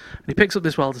 And he picks up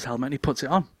this welder's helmet and he puts it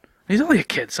on. He's only a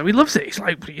kid, so he loves it. He's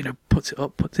like, puts it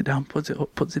up, puts it down, puts it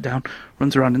up, puts it down,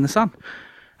 runs around in the sun.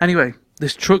 Anyway,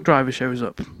 this truck driver shows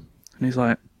up, and he's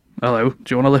like, "Hello, do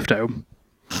you want to lift home?"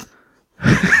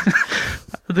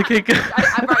 The kid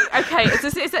Right, okay.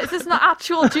 Is this not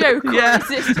actual joke? Yeah.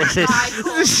 Or is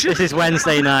this just This is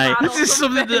Wednesday night. This is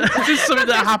something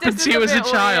that happened to you as a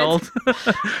child.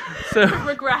 So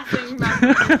regressing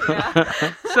memories,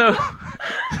 yeah.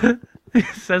 So he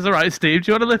says, "All right, Steve,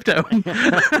 do you want to lift home?"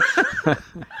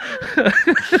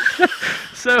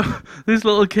 So this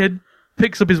little kid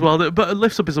picks up his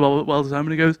lifts up his welder's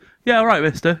helmet and he goes, "Yeah, all right,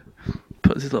 mister."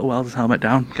 Puts his little welder's helmet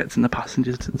down, gets in the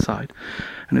passenger to the side,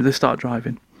 and they start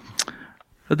driving.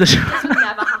 This would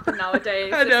never happen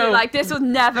nowadays. I know. This would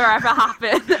never ever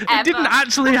happen. It didn't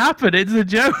actually happen. It's a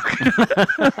joke.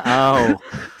 Oh.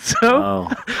 So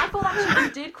I thought actually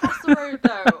you did cross the road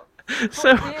though.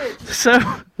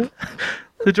 so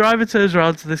the driver turns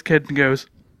around to this kid and goes,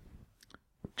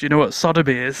 "Do you know what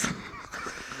sodomy is?"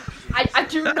 I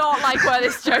do not like where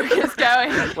this joke is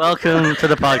going. Welcome to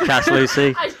the podcast,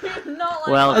 Lucy. I do not like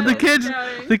Well, where And the this is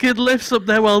going. kid lifts up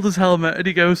their welder's helmet and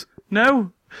he goes,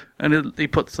 "No," and he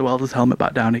puts the welder's helmet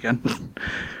back down again.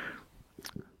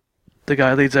 The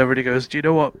guy leans over and he goes, "Do you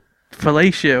know what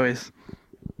fellatio is?"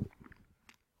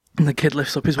 And the kid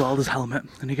lifts up his welder's helmet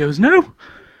and he goes, "No,"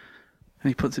 and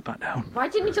he puts it back down. Why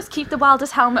didn't he just keep the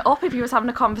welder's helmet up if he was having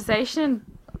a conversation?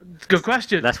 Good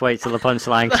question. Let's wait till the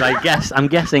punchline, because I'm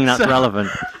guessing that's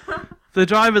relevant. The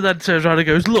driver then turns around and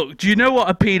goes, "Look, do you know what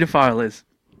a paedophile is?"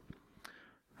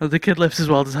 And the kid lifts his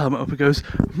welder's helmet up and goes,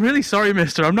 "I'm really sorry,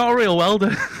 mister, I'm not a real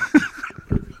welder."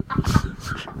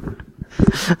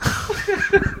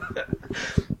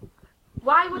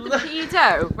 Why would the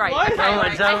pedo? Right, Why? okay, Oh,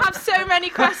 right. I have so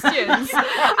many questions.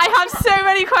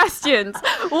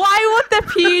 Why would the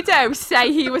pedo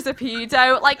say he was a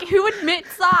pedo? Like, who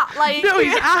admits that? Like, No,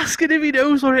 he's asking if he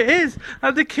knows what it is.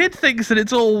 And the kid thinks that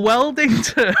it's all welding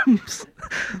terms.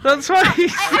 That's why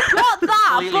he's... I got that,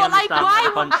 Completely but like, understand why?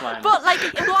 the punchline. But like,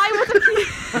 why would the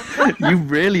pedo? You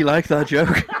really like that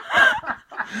joke.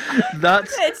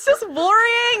 That's It's just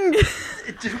worrying.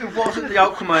 it wasn't the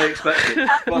outcome I expected.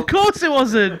 Of course it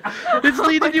wasn't. It's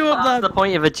leading you up That's the that...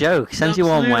 point of a joke. Sends you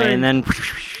one way and then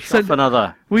off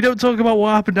another. We don't talk about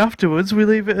what happened afterwards. We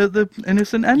leave it at the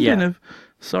innocent ending Yeah. of,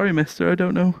 "Sorry, mister, I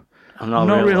don't know. I'm not I'm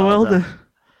a not a real welder."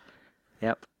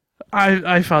 Yep.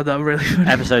 I found that really funny.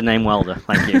 Episode name Welder.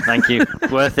 Thank you. Thank you.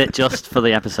 Worth it just for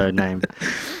the episode name.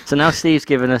 So now Steve's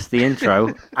given us the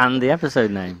intro and the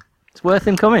episode name. It's worth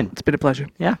him coming. It's been a pleasure.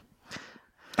 Yeah.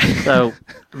 So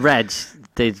Reg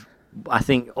did, I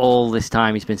think all this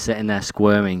time he's been sitting there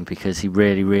squirming because he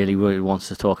really, really, really wants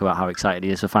to talk about how excited he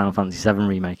is for Final Fantasy VII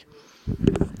Remake.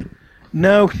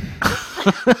 No.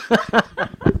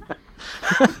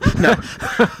 No.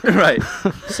 Right.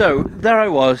 So there I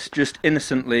was, just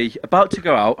innocently about to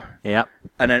go out, Yep.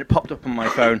 and then it popped up on my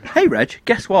phone. "Hey, Reg,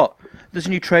 guess what? There's a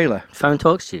new trailer." Phone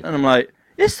talks to you. And I'm like,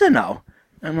 "Is there now?"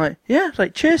 And I'm like, "Yeah." It's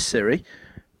like, "Cheers, Siri."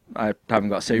 I haven't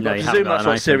got Siri, No, but I you presume haven't got that's an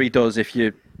what iPhone. Siri does if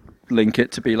you link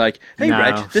it to be like, "Hey, No,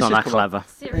 Reg, it's this not is that clever.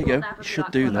 Siri There you will go. never You be should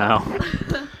that do clever.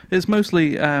 that. No. It's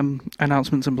mostly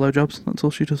announcements and blowjobs. That's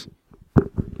all she does.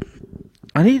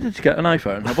 I needed to get an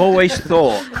iPhone. I've always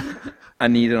thought I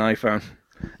need an iPhone.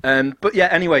 But yeah,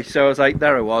 anyway, so I was like,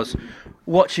 there I was,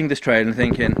 watching this trailer and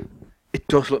thinking, it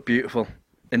does look beautiful.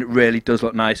 And it really does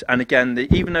look nice. And again,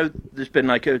 even though there's been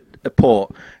like a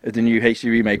port of the new HD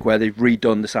remake where they've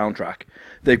redone the soundtrack,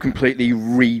 they've completely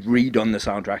redone the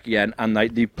soundtrack again. And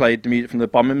like they played the music from the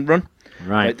bombing run,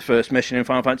 Right. like the first mission in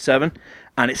Final Fantasy VII,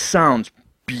 and it sounds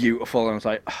beautiful. And I was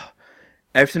like, oh,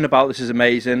 everything about this is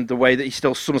amazing. The way that he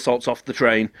still somersaults off the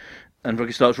train and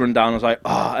fucking starts running down, I was like,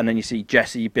 oh, and then you see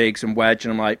Jesse, Biggs, and Wedge,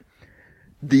 and I'm like,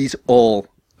 these all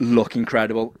look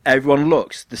incredible. Everyone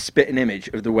looks the spitting image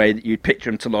of the way that you'd picture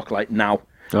him to look like now.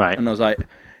 Right. And I was like,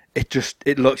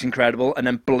 it looks incredible. And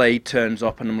then Blade turns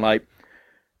up, and I'm like,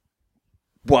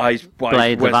 why is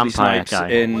Blade, the Wesley vampire Snipes guy.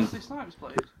 in?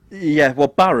 Yeah, well,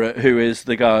 Barrett, who is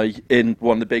the guy in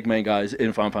one of the big main guys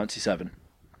in Final Fantasy VII,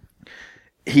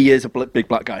 he is a big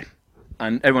black guy,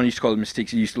 and everyone used to call him Mr. T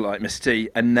because he used to look like Mr. T.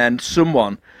 And then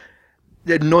someone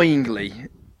annoyingly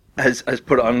has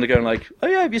put it on and they're going like, "Oh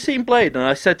yeah, have you seen Blade?" And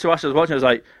I said to Ash, I was watching, I was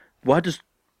like, why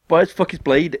the fuck is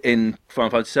Blade in Final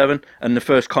Fantasy VII? And the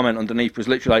first comment underneath was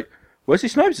literally like, "Wesley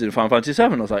Snipes is in Final Fantasy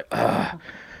VII." I was like, ah.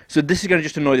 So this is going to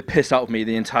just annoy the piss out of me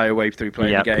the entire way through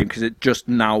playing Yep. the game, because it just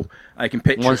now I can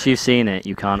picture. Once you've seen it,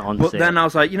 you can't unsee But then it. I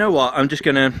was like, you know what? I'm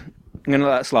gonna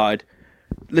let it slide.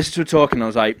 Listen to her talking. I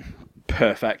was like,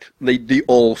 perfect. They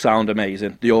all sound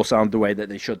amazing. They all sound the way that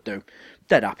they should do.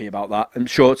 Dead happy about that. I'm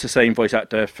sure it's the same voice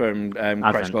actor from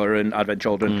Crestler and Advent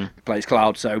Children who plays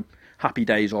Cloud. So happy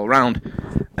days all round.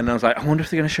 And I was like, I wonder if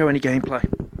they're going to show any gameplay.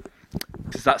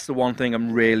 because that's the one thing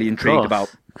I'm really intrigued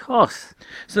about. Of course.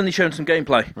 So then they showed some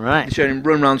gameplay. Right. They showed him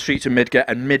run around the streets of Midgard,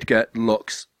 and Midgard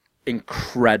looks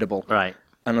incredible. Right.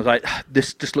 And I was like,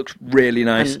 this just looks really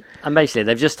nice. And basically,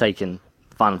 they've just taken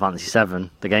Final Fantasy VII,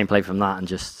 the gameplay from that, and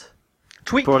just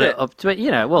Tweaked brought it up to it.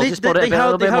 Just brought it a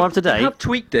little bit more up to date. They have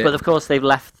tweaked it. But of course, they've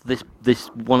left this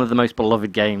one of the most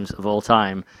beloved games of all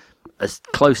time as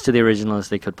close to the original as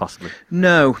they could possibly.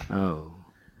 No. Oh.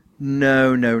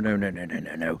 No.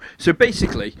 So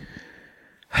basically,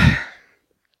 I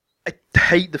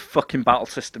hate the fucking battle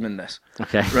system in this.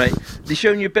 Okay. Right? They're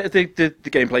showing you a bit of the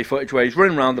gameplay footage where he's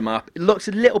running around the map. It looks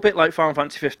a little bit like Final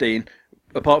Fantasy 15.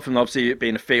 Apart from obviously it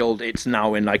being a field, it's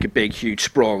now in like a big, huge,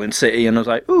 sprawling city. And I was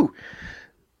like, ooh.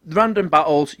 Random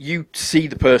battles, you see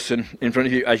the person in front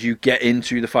of you as you get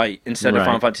into the fight, instead of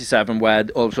Final Fantasy 7, where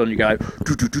all of a sudden you go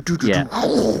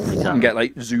and get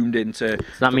like zoomed into.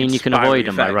 Does that mean you can avoid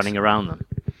them by running around them?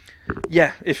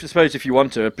 Yeah, I suppose if you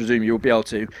want to, I presume you'll be able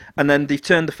to. And then they've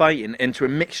turned the fighting into a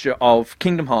mixture of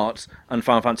Kingdom Hearts and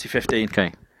Final Fantasy 15.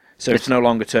 Okay. So it's no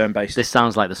longer turn-based. This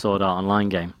sounds like the Sword Art Online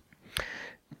game.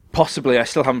 Possibly, I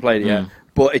still haven't played it yet,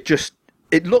 but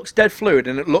it looks dead fluid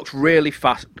and it looks really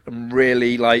fast and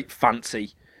really like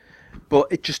fancy. But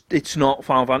it's not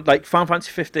Final Fantasy. Like Final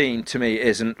Fantasy 15 to me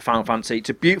isn't Final Fantasy. It's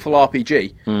a beautiful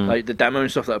RPG. Like the demo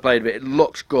and stuff that I played of it, it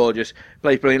looks gorgeous,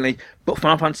 plays brilliantly. But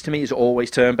Final Fantasy to me is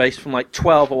always turn-based. From like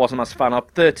 12, I wasn't a massive fan of.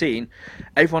 13,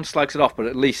 everyone slags it off, but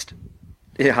at least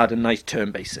it had a nice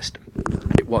turn-based system.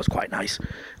 It was quite nice.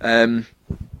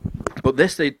 But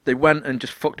this, they went and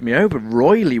just fucked me over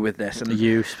royally with this. And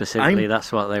you specifically,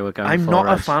 that's what they were going for. I'm not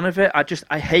a fan of it.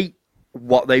 I hate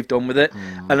what they've done with it.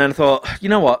 And then I thought, you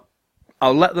know what?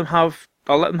 I'll let them have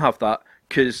that,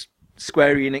 because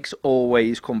Square Enix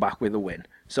always come back with a win.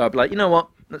 So I'd be like, you know what?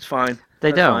 That's fine.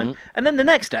 They don't. Fine. And then the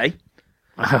next day,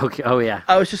 okay. Oh yeah.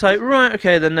 I was just like, right,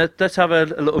 okay, then let's have a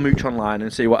little mooch online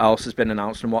and see what else has been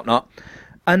announced and whatnot.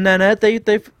 And then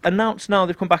they've announced now,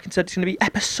 they've come back and said it's going to be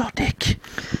episodic.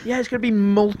 Yeah, it's going to be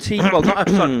well, not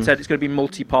episodic, said it's going to be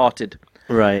multi-parted.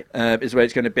 Right. Is the way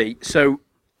it's going to be. So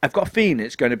I've got a feeling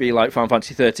it's going to be like Final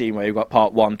Fantasy 13, where you've got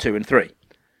part 1, 2, and 3.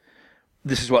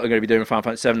 This is what they're going to be doing with Final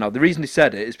Fantasy 7 now. The reason they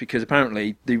said it is because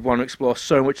apparently they want to explore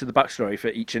so much of the backstory for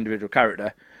each individual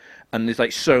character, and there's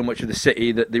like so much of the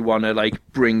city that they want to like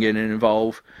bring in and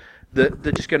involve, that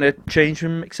they're just going to change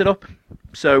and mix it up.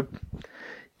 So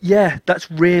yeah,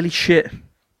 that's really shit,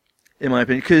 in my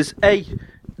opinion, because they're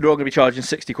all going to be charging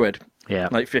 60 quid. Yeah.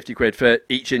 Like 50 quid for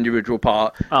each individual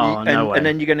part. Oh, no way. And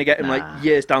then you're going to get them like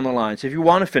years down the line. So if you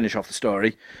want to finish off the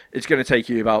story, it's going to take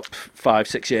you about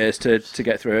 5-6 years to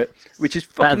get through it, which is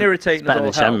fucking irritating as all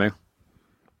hell. Better than Shenmue.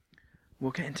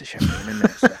 We'll get into Shenmue in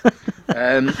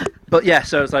a minute. But yeah,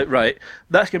 so it's like, right,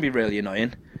 that's going to be really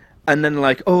annoying. And then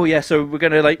like, oh yeah, so we're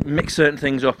going to like mix certain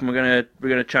things up and we're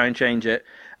going to try and change it.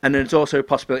 And then it's also a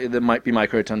possibility there might be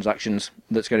microtransactions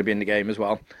that's going to be in the game as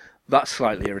well. That's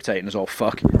slightly irritating as all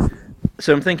fuck.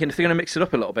 So I'm thinking if they're going to mix it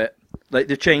up a little bit, like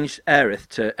they've changed Aerith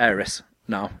to Aeris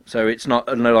now. So it's no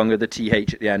longer the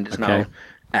TH at the end, it's now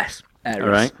S,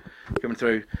 Aeris, right. Coming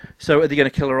through. So are they going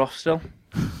to kill her off still?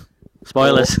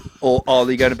 Spoilers. Or are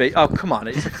they going to be... Oh, come on,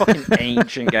 it's a fucking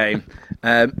ancient game.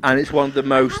 And it's one of the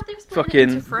most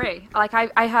fucking... Free. Like,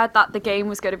 I heard that the game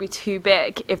was going to be too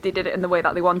big if they did it in the way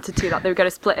that they wanted to, that they were going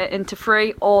to split it into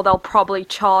free, or they'll probably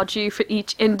charge you for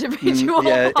each individual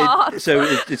part. It's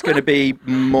going to be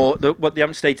more... They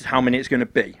haven't stated how many it's going to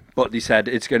be, but they said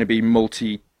it's going to be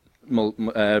multi-parted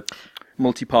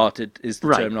is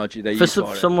the terminology they use for it.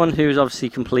 For someone who's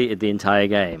obviously completed the entire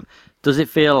game, does it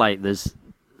feel like there's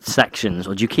sections,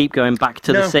 or do you keep going back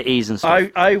to the cities and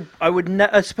stuff? I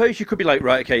suppose you could be like,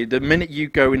 right, okay, the minute you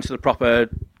go into the proper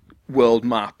world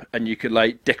map and you could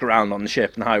like dick around on the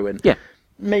ship and Highwind, yeah,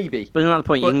 maybe. But at that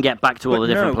point, you can get back to all the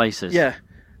different places. Yeah,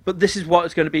 but this is what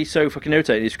is going to be so fucking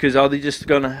irritating, is because are they just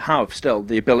going to have still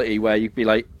the ability where you'd be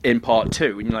like in part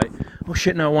 2 and you're like, oh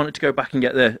shit, no, I wanted to go back and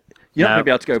get there. You're not going to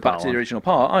be able to go back to the original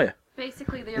part, are you?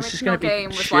 Basically, the original game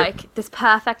was like this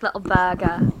perfect little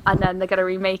burger, and then they're going to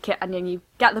remake it, and then you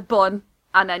get the bun,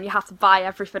 and then you have to buy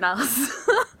everything else.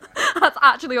 That's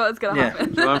actually what is going to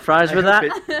happen. You want fries with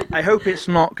that? I hope it's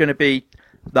not going to be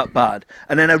that bad.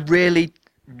 And then I really,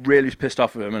 really was pissed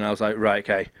off with him, and I was like, right,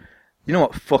 okay, you know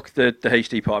what? Fuck the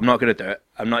HD part. I'm not going to do it.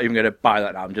 I'm not even going to buy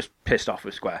that now. I'm just pissed off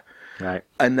with Square. Right.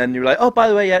 And then you're like, oh, by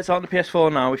the way, yeah, it's on the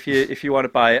PS4 now if you want to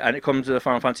buy it, and it comes with a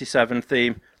Final Fantasy VII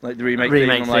theme, like the remake theme.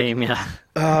 I'm theme, yeah.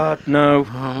 No,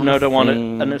 don't want it.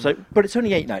 And it's like, but it's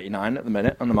only $8.99 at the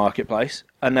minute on the marketplace,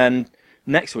 and then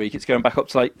next week it's going back up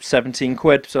to like 17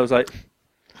 quid. So I was like,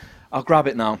 I'll grab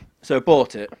it now. So I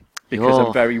bought it because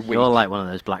I'm very weak. You're like one of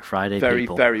those Black Friday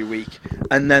people. Very weak.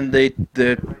 and then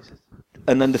the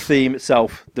theme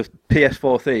itself, the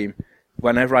PS4 theme.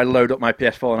 Whenever I load up my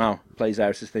PS4 now, plays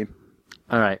Aeris's theme.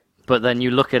 All right. But then you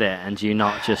look at it and do you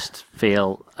not just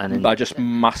feel I just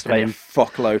masturbate a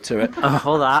fuckload to it.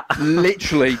 all that.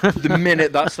 Literally, the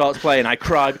minute that starts playing, I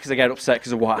cry because I get upset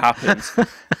because of what happens.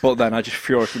 But then I just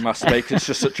furiously masturbate because it's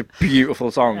just such a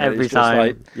beautiful song. Every it's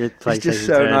time it's just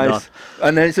so nice. On.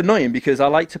 And then it's annoying because I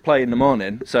like to play in the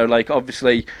morning. So, like,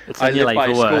 obviously, I live by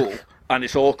a school. And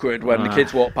it's awkward when the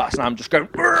kids walk past and I'm just going...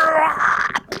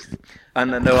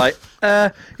 And then they're like,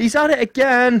 he's at it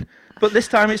again. But this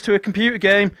time it's to a computer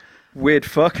game. Weird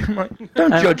fuck. I'm like,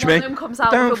 don't judge me. One of them comes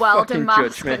out with a welding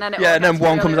mask, and then and then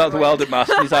one comes out with a welding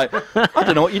mask, and he's like, I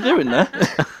don't know what you're doing there.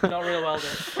 Not real welder.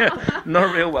 Yeah, not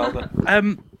a real welder.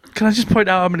 Can I just point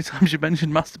out how many times you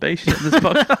mentioned masturbation in this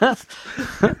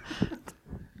podcast?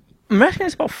 I reckon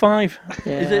it's about 5.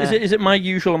 Yeah. Is it my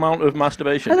usual amount of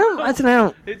masturbation? I don't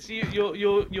know. It's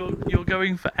you're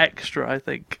going for extra, I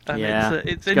think. And Yeah,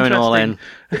 it's going all in.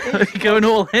 Going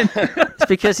all in. It's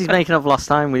because he's making up lost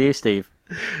time with you, Steve.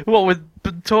 What,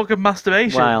 with talk of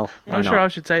masturbation? Well, I'm not sure I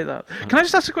should say that. Can I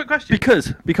just ask a quick question?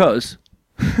 Because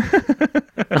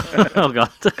Oh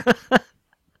god.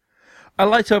 I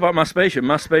like to talk about masturbation and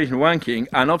wanking,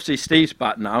 and obviously Steve's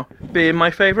back now, being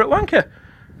my favourite wanker.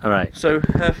 All right. So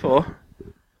therefore,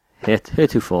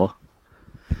 heretofore.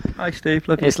 Hi Steve.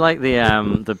 Love you. It's like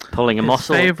the pulling a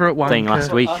muscle favourite thing wanker.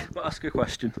 last week. Ask a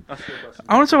question.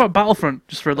 I want to talk about Battlefront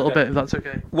just for a little bit, if that's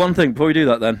okay. One thing before we do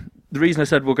that, then. The reason I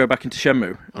said we'll go back into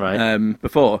Shenmue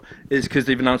before is because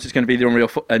they've announced it's going to be the Unreal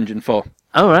Engine 4.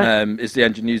 Oh, right. Is the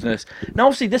engine using this. Now,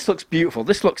 obviously, this looks beautiful.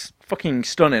 This looks fucking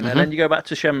stunning. And then you go back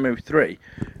to Shenmue 3,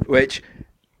 which,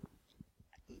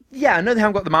 yeah, I know they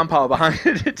haven't got the manpower behind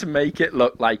it to make it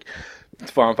look like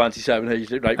Final Fantasy 7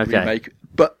 remake.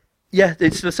 But, yeah,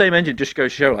 it's the same engine, just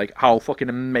goes to show like how fucking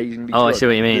amazingly I see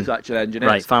what you mean. this actual engine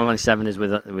Right, is. Final Fantasy 7 is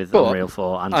with But Unreal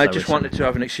 4. And I so just is wanted to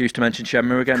have an excuse to mention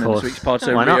Shenmue again in this week's pod,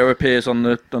 so Why not? Rio appears on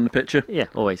the picture. Yeah,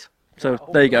 always. So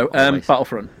there you go. Always.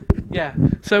 Battlefront. Yeah.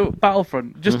 So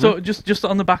Battlefront, just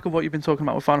on the back of what you've been talking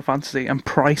about with Final Fantasy and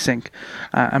pricing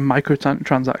and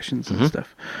microtransactions and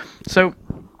stuff. So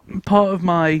part of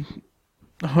my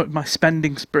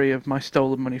spending spree of my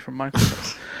stolen money from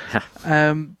Microsoft,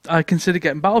 I considered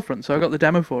getting Battlefront, so I got the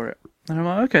demo for it, and I'm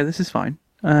like, okay, this is fine.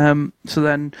 So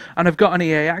then, and I've got an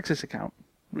EA Access account,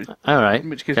 All right.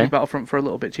 which gives me Battlefront for a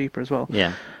little bit cheaper as well.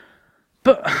 Yeah.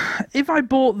 But if I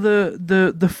bought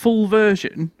the full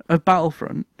version of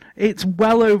Battlefront, it's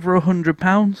well over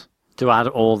 £100 To add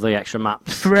all the extra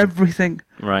maps. for everything.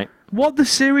 Right. What the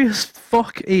serious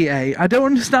fuck, EA? I don't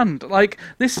understand. Like,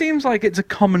 this seems like it's a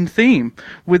common theme,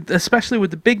 especially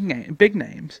with the big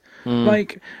names.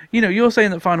 Like, you're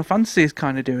saying that Final Fantasy is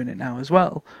kind of doing it now as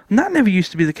well, and that never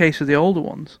used to be the case with the older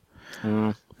ones.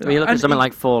 Well, you look at something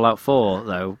like Fallout 4,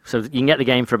 though. So you can get the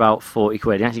game for about 40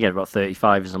 quid. You actually get about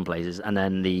 35 in some places, and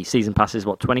then the season pass is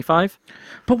 25.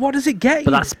 But what does it get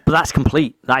you? But that's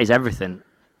complete. That is everything.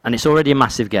 And it's already a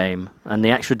massive game, and the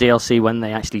extra DLC when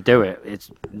they actually do it, it's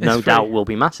no doubt will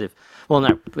be massive. Well,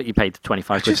 no, but you paid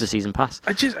 25 quid for the season pass.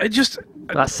 I just.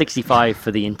 That's 65 for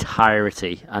the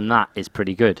entirety, and that is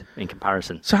pretty good in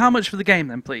comparison. So how much for the game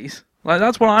then, please? Like,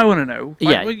 that's what I want to know.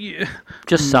 Like,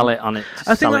 Just sell it on it.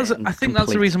 I think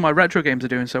that's the reason why retro games are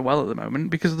doing so well at the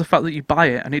moment, because of the fact that you buy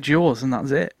it and it's yours and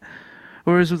that's it.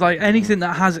 Whereas with like anything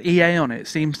that has EA on it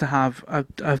seems to have a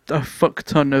fuck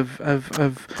ton of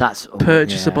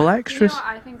purchasable extras. You know what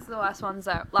I think the worst ones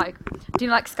though? Like, do you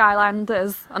know, like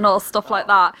Skylanders and all stuff like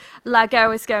that? Lego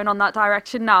is going on that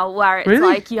direction now, where it's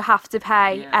like you have to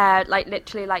pay like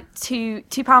literally like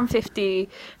 £2.50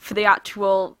 for the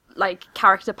actual like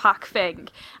character pack thing,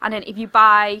 and then if you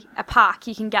buy a pack,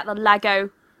 you can get the Lego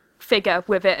figure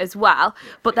with it as well,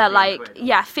 but they're like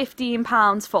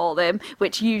 £15 for them,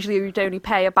 which usually you'd only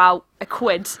pay about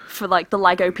 £1 for like the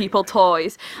Lego people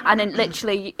toys, and then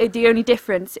literally the only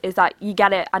difference is that you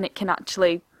get it and it can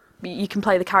actually, you can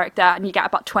play the character and you get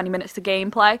about 20 minutes of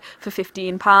gameplay for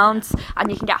 £15,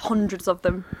 and you can get hundreds of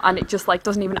them, and it just like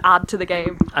doesn't even add to the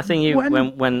game. I think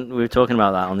when we were talking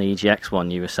about that on the EGX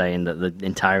one, you were saying that the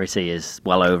entirety is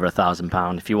well over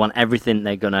 £1,000. If you want everything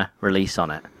they're gonna release on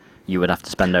it, you would have to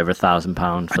spend over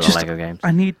 £1,000 for the Lego games.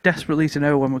 I need desperately to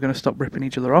know when we're going to stop ripping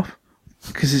each other off,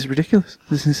 because it's ridiculous.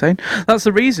 It's insane. That's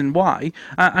the reason why,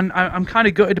 and I'm kind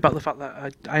of gutted about the fact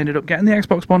that I ended up getting the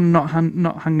Xbox One, not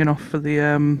hanging on for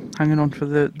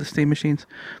the Steam machines,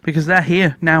 because they're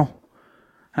here now.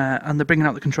 and they're bringing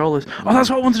out the controllers. Oh, that's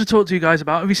what I wanted to talk to you guys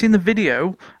about. Have you seen the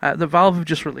video that Valve have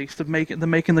just released of making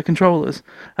the controllers?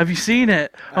 Have you seen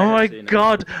it? Oh my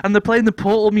god! And they're playing the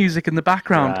Portal music in the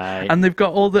background, and they've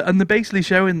got and they're basically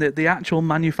showing the actual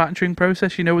manufacturing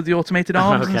process. With the automated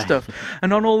arms and stuff.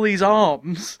 And on all these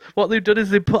arms, what they've done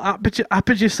is they put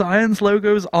Aperture Science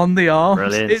logos on the arms.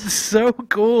 Brilliant. It's so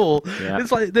cool. Yeah.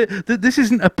 It's like this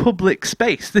isn't a public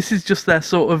space. This is just their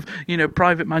sort of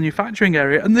private manufacturing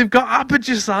area, and they've got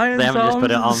Aperture Science. They haven't arms. just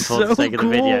put it on for the sake of the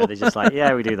video. They're just like,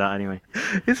 yeah, we do that anyway.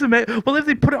 It's amazing. Well, if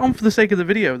they put it on for the sake of the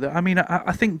video,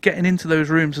 I think getting into those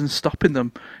rooms and stopping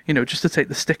them, just to take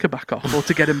the sticker back off or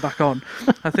to get him back on,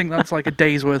 I think that's like a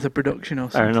day's worth of production or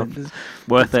something. Fair enough.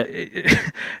 Worth it.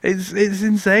 It's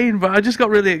insane. But I just got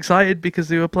really excited because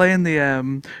they were playing the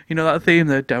that theme,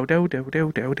 the do do do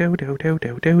do do do do do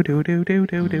do do do do do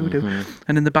do do do,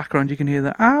 and in the background you can hear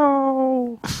the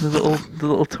ow, the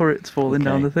little turrets falling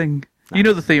down the thing. Nice. You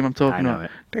know the theme I'm talking about.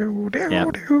 Do,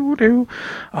 do, do, do.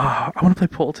 Oh, I want to play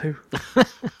Portal 2.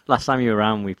 Last time you were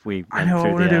around, we I know,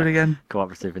 I want to do it again.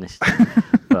 Cooperative initiative.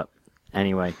 But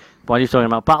anyway, while you're talking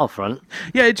about Battlefront...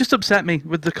 Yeah, it just upset me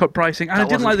with the cut pricing. And I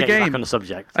didn't like the game. Back on the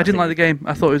subject. I didn't like the game.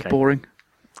 I thought it was boring.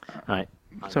 Right.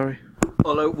 Sorry.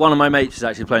 Although one of my mates is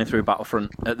actually playing through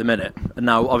Battlefront at the minute, and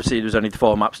now obviously there's only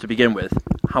 4 maps to begin with.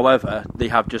 However, they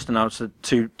have just announced that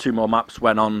two more maps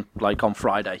went on on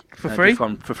Friday for free.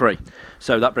 For free,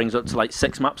 so that brings up to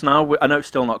 6 maps now. I know it's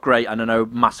still not great, and I know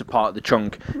massive part of the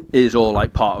chunk is all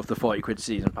part of the £40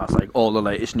 season pass, all the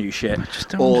latest new shit,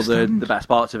 all the best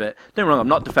parts of it. Don't get me wrong, I'm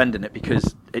not defending it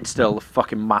because it's still a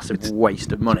fucking massive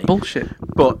waste of money. Bullshit.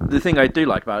 But the thing I do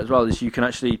like about it as well is you can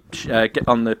actually get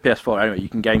on the PS4 anyway. You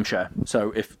can game share.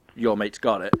 So if your mate's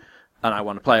got it and I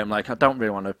want to play, I'm like, I don't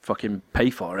really want to fucking pay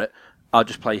for it. I'll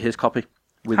just play his copy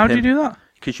with him. How do you do that?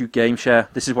 Because you game share.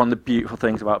 This is one of the beautiful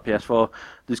things about PS4.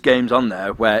 There's games on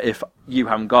there where if you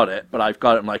haven't got it, but I've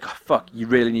got it, I'm like, oh, fuck, you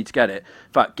really need to get it.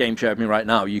 In fact, game share with me right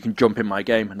now. You can jump in my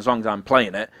game, and as long as I'm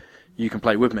playing it, you can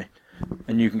play with me.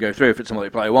 And you can go through if it's a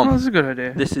multiplayer one. Oh, that's a good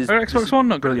idea. Are Xbox One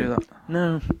not going to do that?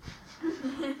 No.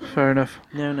 Fair enough.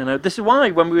 No. This is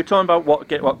why when we were talking about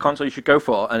what console you should go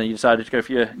for, and you decided to go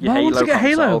for your Halo I want to get console.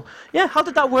 Halo. Yeah, how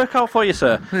did that work out for you,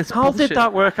 sir? How did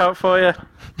that work out for you?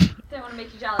 Don't want to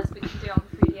make you jealous, but you can do it on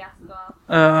the 3DS as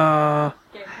well.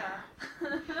 Game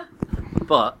share.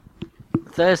 But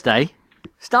Thursday,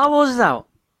 Star Wars is out.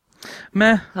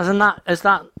 Meh.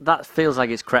 That feels like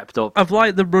it's crept up. I've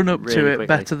liked the run up really to it quickly.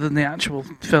 better than the actual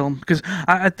film because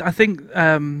I think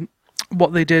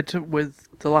what they did with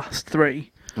the last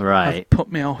 3 have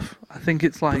put me off. I think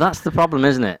it's like... But that's the problem,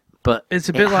 isn't it? But it's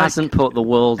a bit it hasn't put the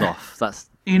world off. That's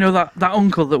that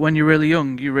uncle that when you're really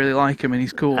young you really like him and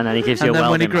he's cool. And then he gives you a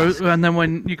welding mask. And then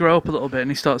when you grow up a little bit and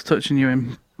he starts touching you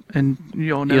in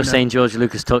your You're saying George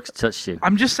Lucas touched you?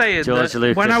 I'm just saying George that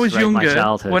Lucas when I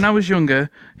was younger,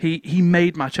 he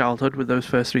made my childhood with those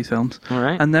first 3 films. All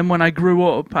right. And then when I grew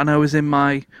up and I was in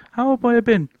my how old have I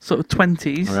been? Sort of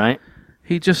 20s. All right.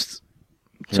 He just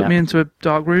took me into a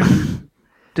dark room and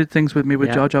did things with me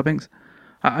with Jar Jar Binks.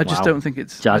 I just don't think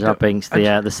it's... Jar Jar Binks,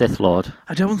 the Sith Lord.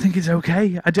 I don't think it's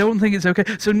okay.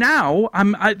 So now,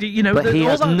 But he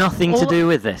has nothing to do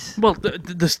with this. Well,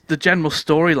 the general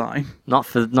storyline. Not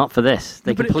for this.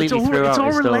 They completely threw out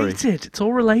his story. It's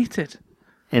all related.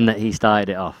 In that he started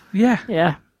it off. Yeah.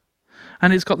 Yeah.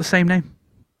 And it's got the same name.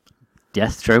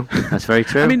 Yes, true. That's very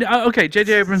true. I mean, okay,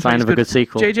 J.J. Abrams Sign makes of a good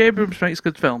sequel. J.J. Abrams makes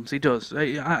good films. He does.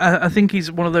 I think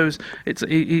he's one of those...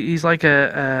 He's like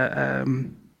a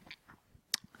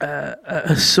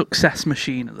success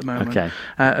machine at the moment. Okay.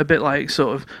 A bit like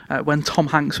sort of when Tom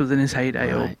Hanks was in his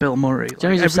heyday or Bill Murray. Do you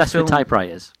know he's obsessed with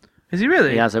typewriters? Is he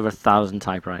really? He has over 1,000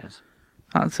 typewriters.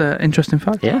 That's an interesting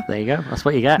fact. Yeah, there you go. That's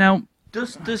what you get. Now,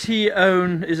 does he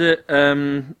own? Is it?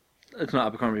 It's not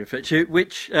Abercrombie and Fitch.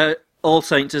 Which All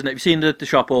Saints, isn't it? Have you seen the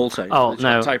shop All Saints? Oh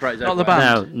no, typewriters. Not the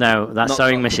band. No, that's Not sewing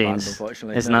the band, machines.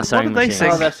 unfortunately. Isn't No. that sewing What did they machines?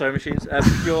 sing? Oh, they're sewing machines.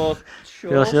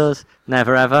 Yours.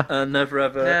 Never ever. Never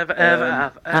ever. Never ever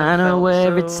have. I know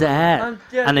where it's at.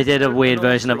 yeah, And they did a never weird know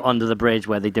version of it's Under the Bridge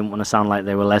where they didn't want to sound like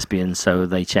they were lesbians, so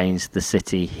they changed the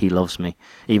city He Loves Me,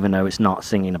 even though it's not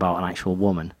singing about an actual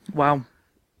woman. Wow.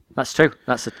 That's true.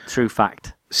 That's a true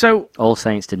fact. So, All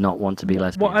Saints did not want to be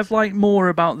lesbians. what I've liked more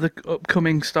about the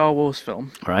upcoming Star Wars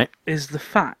film Right? is the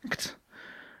fact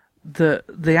that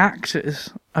the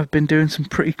actors have been doing some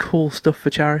pretty cool stuff for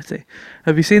charity.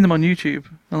 Have you seen them on YouTube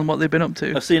and what they've been up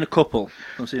to? I've seen a couple.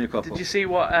 Did you see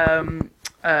what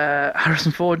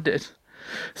Harrison Ford did?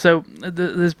 So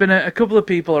there's been a couple of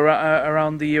people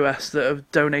around the US that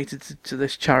have donated to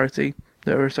this charity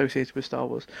that are associated with Star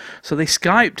Wars. So they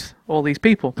Skyped all these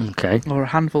people, Okay. or a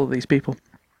handful of these people,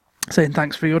 saying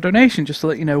thanks for your donation, just to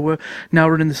let you know we're now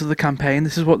running this other campaign.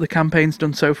 This is what the campaign's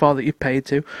done so far that you've paid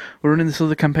to. We're running this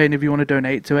other campaign if you want to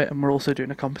donate to it, and we're also doing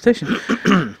a competition.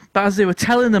 But as they were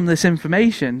telling them this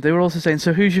information, they were also saying,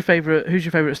 so who's your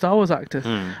favourite Star Wars actor?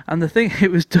 And the thing,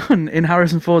 it was done in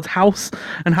Harrison Ford's house,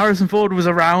 and Harrison Ford was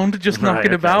around just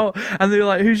knocking about, and they were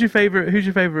like, who's your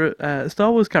favourite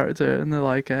Star Wars character? And they're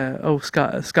like,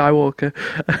 Skywalker.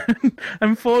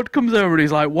 And Ford comes over and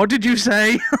he's like, what did you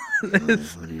say? What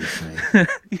do you say?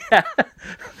 Yeah.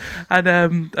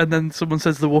 And then someone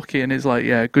says the Wookiee, and he's like,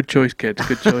 yeah, good choice, kid,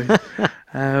 good choice.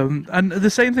 And the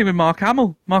same thing with Mark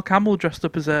Hamill. Mark Hamill dressed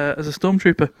up as a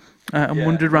stormtrooper and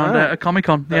wandered around a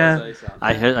Comic-Con. Yeah,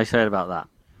 I heard about that.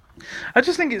 I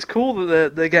just think it's cool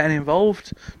that they're getting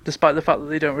involved, despite the fact that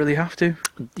they don't really have to.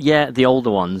 Yeah, the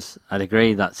older ones, I'd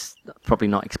agree. That's probably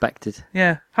not expected.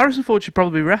 Yeah, Harrison Ford should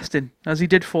probably be resting, as he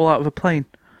did fall out of a plane.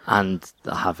 And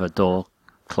have a door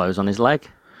close on his leg.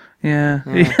 Yeah.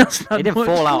 He didn't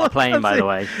fall out of a plane, by the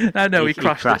way. I know, he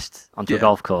crashed onto a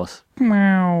golf course.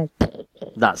 Meow.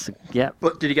 That's, yeah.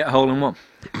 But did he get a hole in one?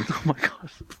 Oh my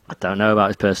god. I don't know about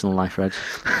his personal life, Reg.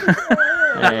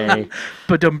 Hey.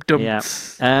 Ba-dum-dum. Yeah.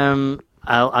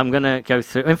 I'm going to go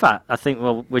through... In fact, I think,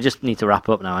 we just need to wrap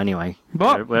up now anyway.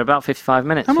 What? We're about 55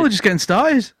 minutes. I'm only just getting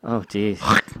started. Oh, geez.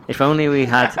 If only we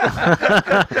had...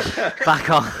 Back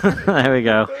on. There we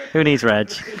go. Who needs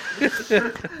Reg?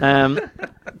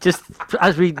 Just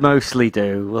as we mostly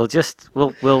do,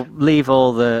 we'll leave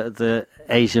all the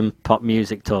Asian pop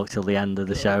music talk till the end of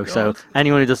the show. So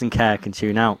anyone who doesn't care can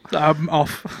tune out. I'm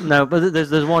off. No, but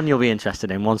there's one you'll be interested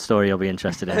in. One story you'll be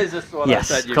interested in. Is this the one Yes,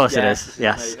 I said of course it is.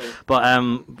 Yes, but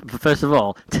first of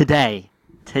all, today,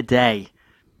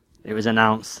 it was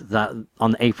announced that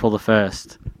on April the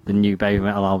 1st, the new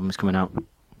BABYMETALâ album is coming out.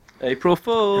 April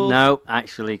Fool. No,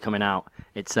 actually coming out.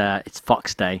 It's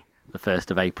Fox Day, the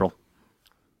 1st of April.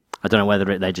 I don't know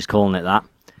whether they're just calling it that.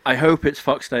 I hope it's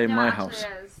Fox Day in my house.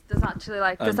 There's actually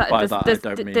By that, I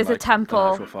don't mean, there's a like, temple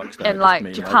an actual Fox Day, I in just like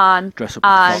mean, Japan. Dress up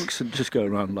as a fox and just go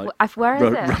around like Where is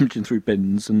it? rummaging through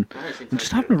bins and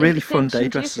just having a really fun day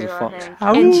dressed as a fox.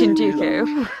 In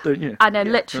Shinjuku. Don't you? And then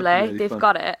Yeah, literally that'd be really they've fun.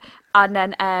 got it, and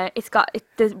then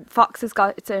the fox has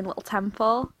got its own little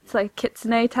temple. It's like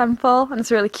Kitsune temple, and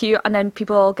it's really cute. And then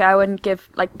people go and give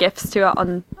like gifts to it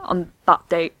on that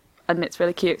date, and it's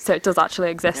really cute. So it does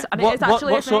actually exist, and it is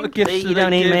actually what sort of gifts You do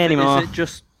don't they need me give? anymore. Is it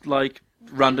just like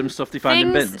random stuff they find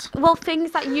in bins? Well,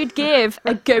 things that you'd give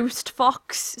a ghost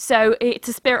fox. So it's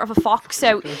a spirit of a fox.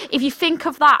 So if you think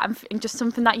of that and just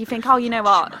something that you think, oh, you know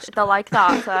what, they'll like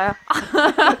that. So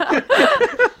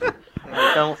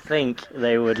I don't think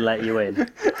they would let you in.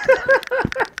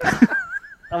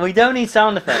 And we don't need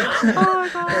sound effects. oh my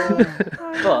god.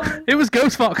 But It was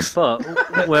Ghost Fox.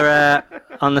 we're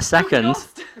on the 2nd.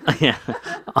 Yeah,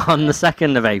 on the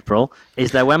 2nd of April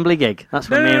is their Wembley gig. That's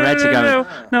when me and Reg are going.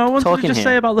 No, I wanted to talking just here.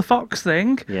 say about the fox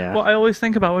thing. Yeah. What I always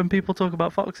think about when people talk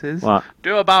about foxes. What?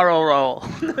 Do a barrel roll.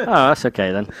 Oh, that's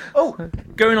okay then. Oh,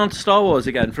 going on to Star Wars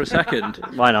again for a second.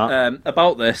 Why not?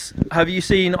 About this, have you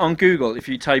seen on Google if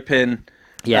you type in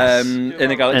Yes. in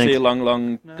a galaxy in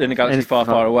a galaxy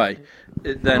far away,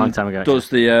 it then long time ago, does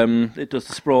the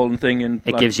sprawling thing and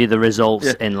It gives you the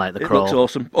results in like the it crawl. looks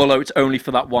awesome. Although it's only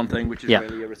for that one thing, which is Yeah.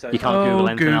 really irritating. You can't Oh, Google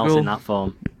anything else Google. in that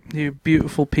form. You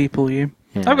beautiful people, you.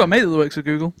 Yeah. I've got a mate that works at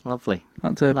Google. Lovely.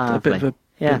 That's a bit of a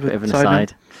bit of an side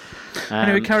note. aside.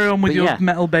 Anyway, carry on with but your yeah.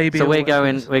 metal baby. So or we're whatever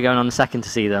it going is. on the 2nd to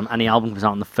see them, and the album comes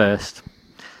out on the 1st.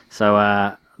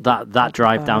 So that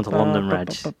drive down to London,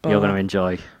 Reg, you're going to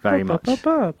enjoy very much.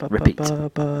 Repeat.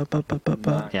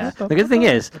 Yeah. The good thing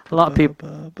is, a lot of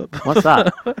people. What's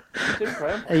that?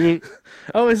 Are you?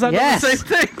 Oh, is that Yes. not the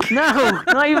same thing? No,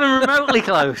 not even remotely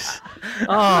close.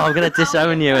 Oh, I'm going to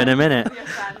disown you in a minute.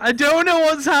 I don't know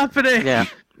what's happening. Yeah.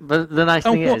 But the nice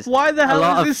And thing is, why the a hell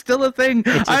lot is of- this still a thing?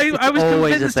 It's I was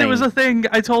always a convinced it was thing. a thing.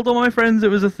 I told all my friends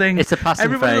it was a thing. It's a passing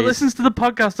Everybody that phase. listens to the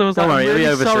podcast, I was Don't like, worry, I'm it'll be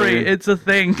really over sorry, soon. it's a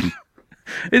thing.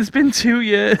 It's been 2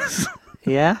 years.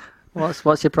 Yeah.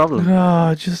 What's your problem?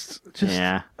 Oh, just,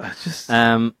 Yeah.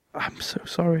 I'm so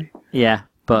sorry. Yeah,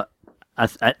 but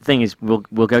the thing is,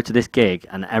 we'll go to this gig,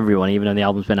 and everyone, even though the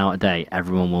album's been out a day,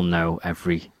 everyone will know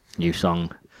every new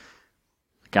song.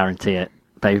 Guarantee it.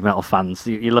 Baby metal fans,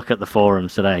 you look at the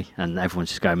forums today, and everyone's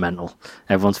just going mental.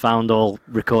 Everyone's found all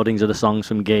recordings of the songs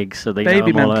from gigs, so they know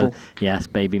Baby them all. mental. Yes,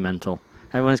 baby mental.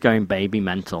 Everyone's going baby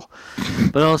mental.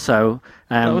 But also,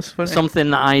 was funny. something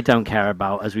that I don't care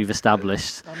about, as we've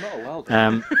established, I'm not a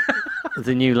welder.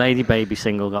 the new Lady Baby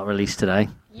single got released today.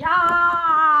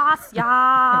 Yes.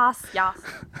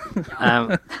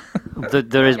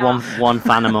 There is one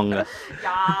fan among us.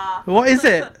 What is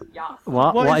it?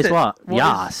 What is it? what? What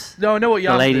Yas. No, I know what The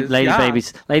Yas Lady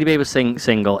is. Baby's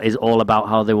single is all about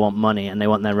how they want money and they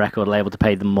want their record label to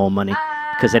pay them more money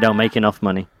because they don't make enough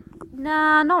money.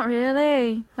 Nah, not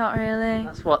really. Not really.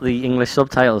 That's what the English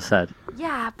subtitles said.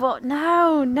 Yeah, but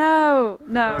no.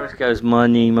 Chorus goes,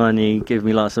 money, give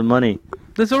me lots of money.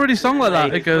 There's already a song like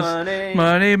that. It goes,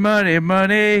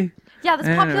 money. Yeah,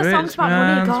 there's popular songs about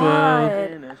money.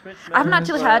 God. I haven't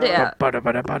actually heard it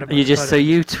yet. You just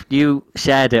you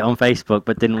shared it on Facebook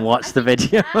but didn't watch the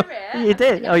video. You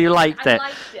did. Oh, you liked it.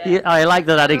 I like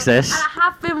that exists. And I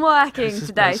have been working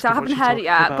today, so I haven't heard it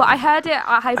yet. But I heard it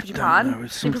at Hyper Japan.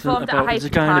 They performed it at Hyper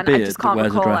Japan. I just can't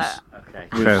recall it. Okay.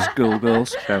 With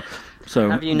schoolgirls. So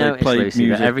have you noticed, Lucy,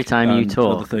 that every time you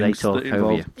talk, they talk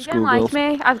over you? They don't like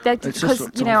me because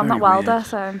I'm not Welder,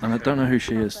 so. And I don't know who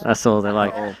she is. That's all they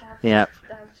like. Yeah.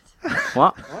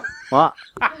 What?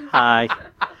 Hi.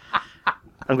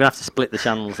 I'm gonna have to split the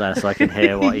channels there so I can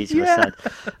hear what each of us said.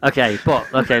 Okay,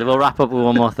 we'll wrap up with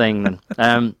one more thing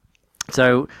then.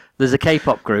 So there's a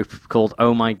K-pop group called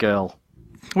Oh My Gir.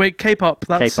 Wait, K-pop.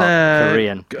 That's K-pop,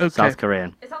 Korean, okay. South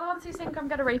Korean. Is that the ones who think I'm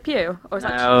gonna rape you, or is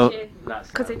that No,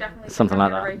 because they definitely something think like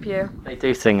I'm that. gonna rape you? They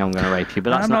do think I'm gonna rape you, but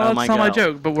that's I'm not Oh not My allowed to tell my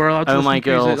Gir. joke, but we're allowed to Oh My listen to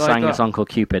Gir music like sang that. a song called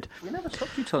Cupid. We never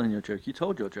stopped you telling your joke. You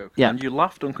told your joke. Yeah. And you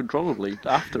laughed uncontrollably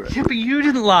after it. Yeah, but you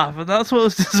didn't laugh, and that's what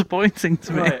was disappointing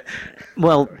to me. Right.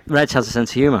 Well, Reg has a sense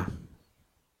of humour.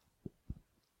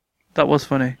 That was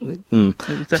funny. Mm. It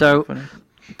was definitely So funny.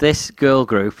 this girl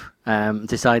group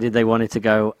decided they wanted to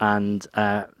go and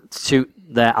shoot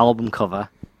their album cover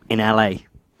in LA.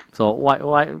 So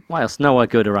why else? Nowhere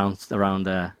good around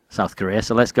South Korea.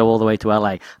 So let's go all the way to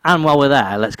LA. And while we're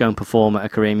there, let's go and perform at a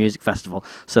Korean music festival.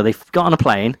 So they got on a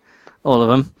plane, all of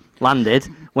them landed,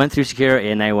 went through security,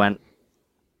 and they went,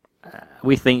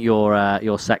 "We think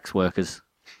you're sex workers,"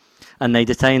 and they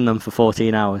detained them for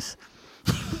 14 hours.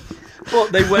 Well,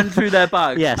 they went through their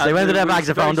bags. Yes, they went through their bags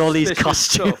and found all these suspicious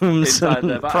stuff costumes inside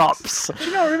their and bags. props. Do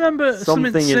you not remember something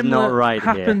Something is similar not right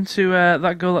happened to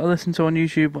that girl that I listened to on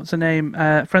YouTube? What's her name?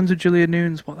 Friends with Julia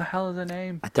Nunes. What the hell is her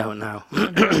name? I don't know.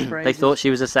 They They thought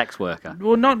she was a sex worker.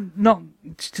 Well, not.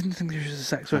 She didn't think she was a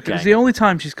sex worker. Okay. It was the only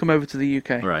time she's come over to the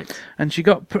UK. Right. And she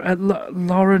got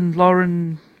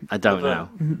Lauren I don't know.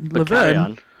 But carry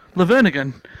on.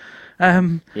 Lavernigan.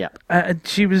 Yeah. And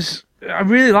she was. I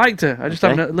really liked her. I just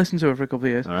Okay. haven't listened to her for a couple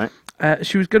of years. All right.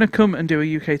 She was going to come and do a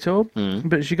UK tour,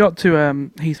 but she got to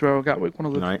Heathrow or Gatwick, one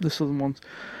of Right. the southern ones,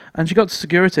 and she got to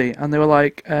security, and they were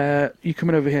like, "You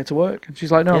coming over here to work?" And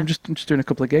she's like, "No, Yeah. I'm just doing a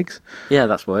couple of gigs." Yeah,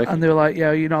 that's work. And they were like,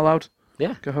 "Yeah, you're not allowed.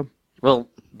 Yeah. Go home." Well,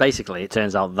 basically, it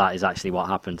turns out that is actually what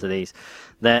happened to these.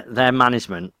 Their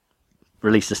management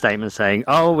released a statement saying,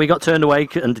 "Oh, we got turned away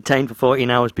and detained for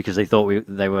 14 hours because they thought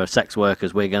they were sex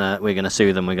workers. We're gonna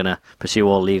sue them. We're gonna pursue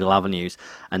all legal avenues."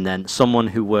 And then someone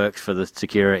who worked for the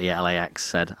security at LAX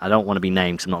said, "I don't want to be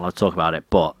named because I'm not allowed to talk about it,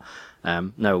 but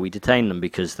no, we detained them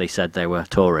because they said they were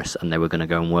tourists and they were going to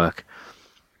go and work."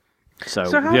 So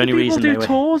So how the do only people reason do they were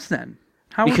tours then?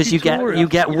 How would because you get tour you it?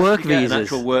 get work You get visas. an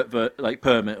actual work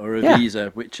permit or a Yeah.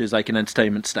 visa, which is like an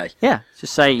entertainment stay. Yeah,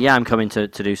 just say I'm coming to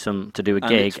do a And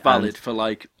gig. it's valid for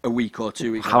like a week or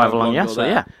 2 weeks. or However long, you're yeah, so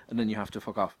there, yeah. And then you have to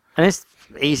fuck off. And it's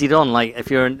easy done. Like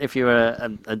if you're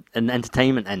an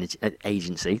entertainment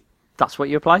agency, that's what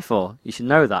you apply for. You should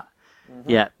know that.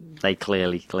 Yeah, they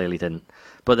clearly didn't.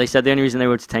 But they said the only reason they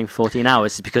were detained for 14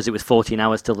 hours is because it was 14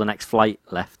 hours till the next flight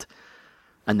left,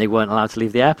 and they weren't allowed to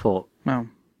leave the airport. No.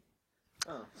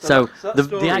 So the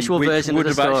story, actual which version would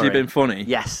of the have story, actually been funny.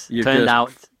 yes, You turned just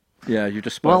out. Yeah, you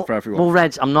just spoiled Well, for everyone. well,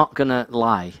 Reg, I'm not gonna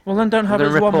lie. Well, then don't I'm have gonna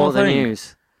it as one more report the thing.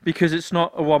 news. Because it's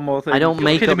not a one more thing. I don't You're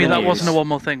make kidding up me, the that news. wasn't a one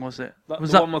more thing, was it? That, Was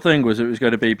the that one more thing was it was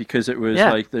going to be because it was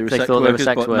Yeah, like they were they sex thought they were workers,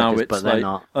 sex but now workers, it's but they're like,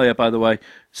 not. oh yeah, by the way,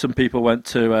 some people went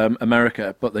to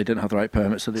America, but they didn't have the right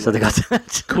permit, so they got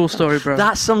Cool story, bro.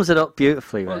 that sums it up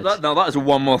beautifully, Well, Reg. that is a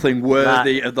one more thing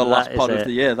worthy of the last that is pod of it.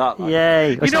 the year. That like.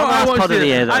 Yay! You know what I watched pod of the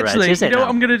year, though, Actually, Reg, is you it know now? what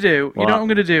I'm going to do? You know what I'm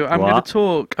going to do? I'm going What? to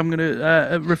talk. I'm going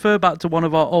to refer back to one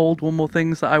of our old One More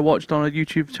Things that I watched on a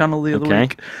YouTube channel the other Okay.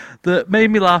 week that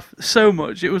made me laugh so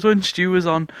much. It was when Stu was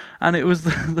on, and it was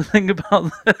the thing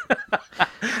about...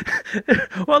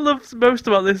 What I loved most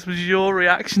about this was your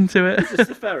reaction to it. It's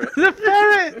the ferret. The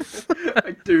ferrets!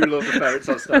 I do love the ferrets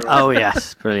on steroids. Oh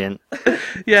yes, brilliant.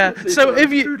 Yeah, so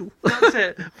if you... That's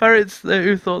it. Ferrets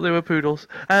who thought they were poodles.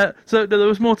 So no, there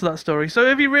was more to that story. So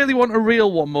if you really want a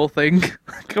real One More Thing,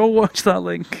 go watch that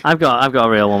link. I've got a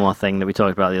real one more thing that we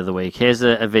talked about the other week. Here's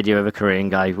a video of a Korean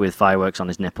guy with fireworks on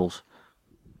his nipples.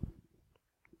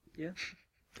 Yeah.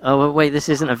 Oh wait, this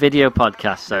isn't a video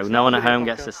podcast, so no one at home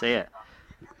gets to see it.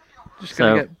 Just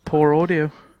going to get poor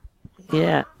audio.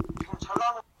 Yeah.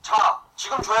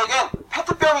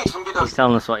 He's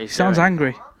telling us what he's Sounds doing.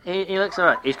 angry. He looks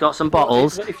alright. He's got some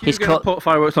bottles. If He's you're going cut. to put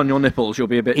fireworks on your nipples, you'll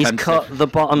be a bit He's tentative. cut the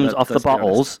bottoms off the Let's be honest.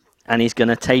 bottles, and he's going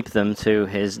to tape them to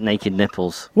his naked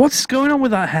nipples. What's going on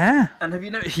with that hair? And have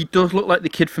you noticed, he does look like the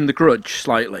kid from The Grudge,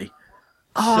 slightly.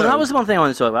 Oh, So- that was the one thing I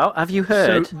wanted to talk about. Have you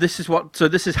heard? So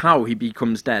this is how he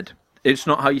becomes dead. It's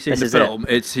not how you see in This the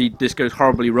is film. This goes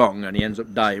horribly wrong, and he ends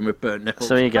up dying with burnt nipples.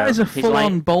 So there you go. That is a He's full-on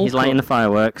lighting- bowl He's lighting cut. the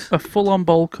fireworks. A full-on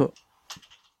bowl cut.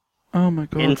 Oh my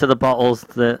god. Into the bottles,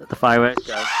 the fireworks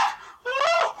go.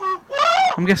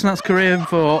 I'm guessing that's Korean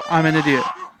for I'm an idiot.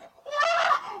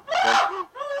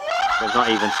 They've not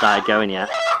even started going yet.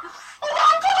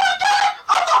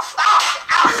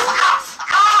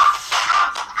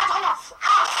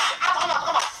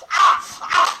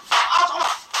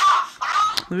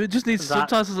 It just needs That-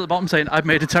 subtitles at the bottom saying I've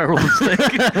made a terrible mistake.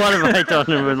 What have I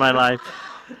done with my life?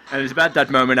 And it was about that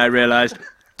moment I realised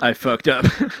I fucked up.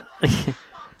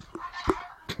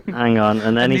 Hang on,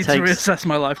 and I then he need to takes. reassess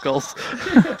my life goals.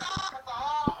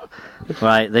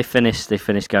 Right, they finished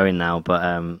going now, but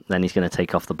then he's going to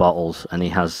take off the bottles, and he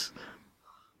has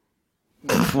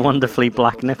wonderfully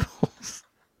black nipples.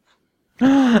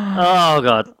 Oh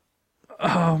god,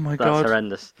 Oh my that's god.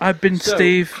 horrendous. I've been So,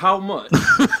 Steve. how much?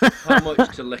 How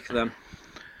much to lick them?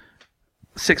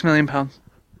 £6 million.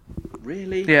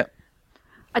 Really? Yeah.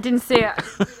 I didn't see it.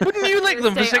 Wouldn't you lick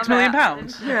them for £6 million?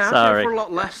 Yeah, Sorry. for a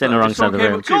lot less. It's in the though. wrong If someone side of the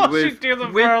came room. up to you Of course with- you'd do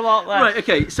them with- for a lot less. Right.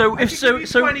 Okay. So if so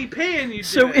 20p and you'd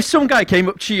So do if it. some guy came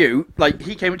up to you, like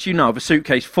he came up to you now with a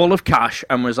suitcase full of cash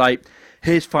and was like,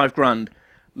 "Here's £5,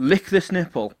 lick this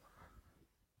nipple,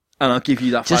 and I'll give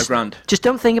you that £5." Just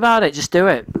don't think about it. Just do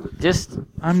it. Just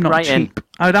I'm not right in. cheap.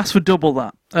 I'd ask for double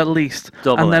that at least,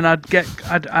 Double and it.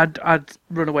 then I'd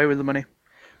run away with the money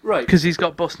Right. because he's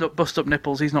got bust up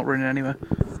nipples. He's not running anywhere.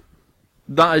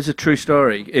 That is a true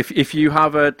story. If you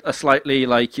have a slightly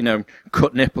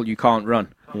cut nipple, you can't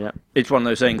run. Yeah. It's one of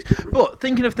those things. But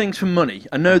thinking of things for money,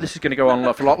 I know this is going to go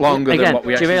on for a lot longer Again, than what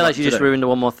we do actually you realise want you to just do. ruined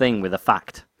one more thing with a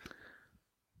fact?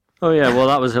 Oh yeah, well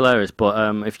that was hilarious,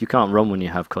 but if you can't run when you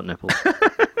have cut nipples,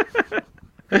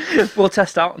 We'll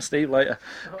test out on Steve later.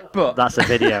 But that's a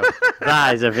video.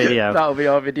 That is a video. that'll be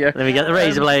our video. Let me get the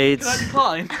razor blades. Can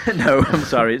I decline? No, I'm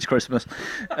sorry, it's Christmas.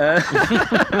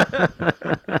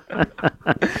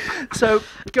 So,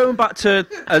 going back to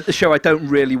the show I don't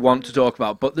really want to talk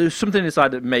about, but there's something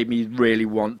inside that made me really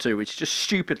want to, which is just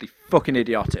stupidly fucking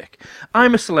idiotic.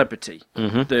 I'm a celebrity.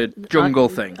 The jungle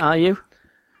thing. Are you?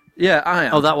 Yeah, I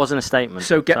am. Oh, that wasn't a statement.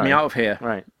 So get me Sorry. out of here.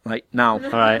 Right. Like, now. All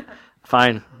right.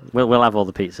 Fine. We'll have all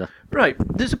the pizza. Right,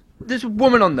 there's a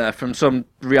woman on there from some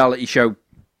reality show,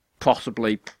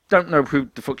 possibly. Don't know who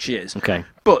the fuck she is. Okay.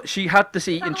 But she had this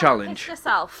eating Pissed challenge.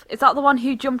 herself. Is that the one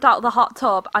who jumped out of the hot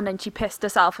tub and then she pissed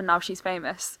herself and now she's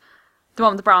famous? The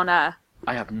one with the brown hair.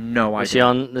 I have no Is she idea.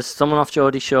 on? There's someone off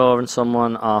Geordie Shore and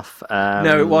someone off.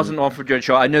 No, it wasn't one from Geordie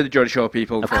Shore. I know the Geordie Shore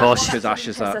people. Of course. Because Ash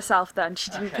is Pissed that. herself then.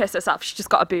 She didn't piss herself. She just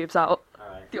got her boobs out.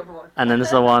 The other one. And then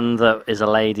there's the one that is a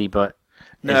lady, but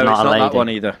No, is it's not a not lady. that one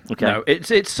either. Okay. No,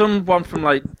 it's someone from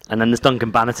like. And then there's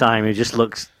Duncan Bannatyne, who just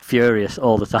looks furious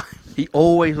all the time. He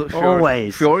always looks furious.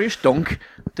 Always. Furious Dunk.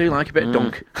 I do like a bit of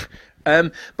Dunk.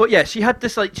 But yeah, she had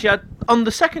this on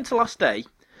the second to last day,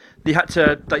 they had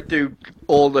to do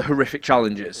all the horrific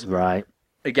challenges Right.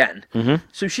 again. Mhm.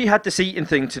 So she had this eating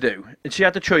thing to do, and she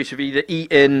had the choice of either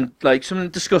eating like something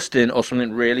disgusting or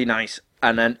something really nice.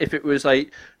 And then if it was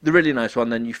like the really nice one,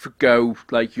 then you forgo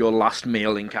like your last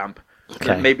meal in camp.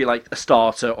 Okay. Like, maybe like a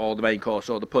starter or the main course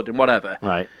or the pudding, whatever.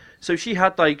 Right. So she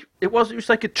had like it was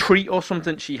like a treat or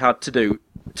something she had to do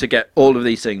to get all of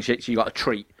these things. She got a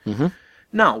treat. Mm-hmm.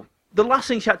 Now the last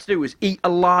thing she had to do was eat a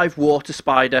live water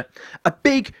spider, a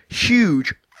big,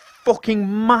 huge,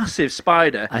 fucking massive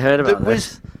spider. I heard about that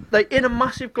this. was like in a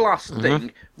massive glass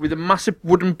thing with a massive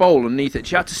wooden bowl underneath it.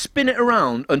 She had to spin it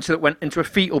around until it went into a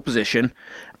fetal position,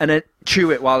 and then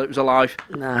chew it while it was alive.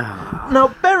 No.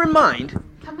 Now bear in mind.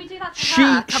 Can we do that to She-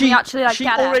 her? Can she- we actually she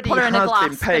get her, already put her in a has glass,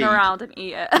 been spin paid. her around and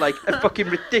eat it? Like a fucking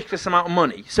ridiculous amount of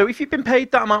money. So if you've been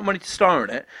paid that amount of money to star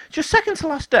in it, just second to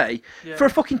last day for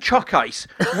a fucking chalk ice,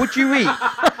 would you eat?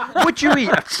 Would you eat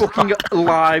a fucking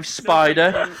live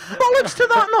spider? Bollocks to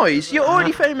that noise. You're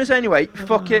already famous anyway.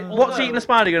 Fuck it. What's eating a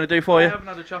spider going to do for I you? haven't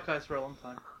had a chalk ice for a long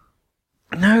time.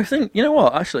 No, you know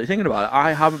what? Actually, thinking about it,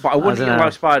 I haven't. But I wouldn't eat a dunno.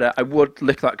 live spider. I would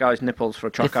lick that guy's nipples for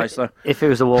a chalk ice, though. If it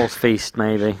was a Wall's Feast,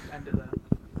 maybe. End it there.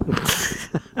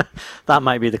 That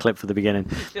might be the clip for the beginning.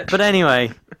 But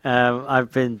anyway,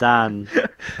 I've been Dan.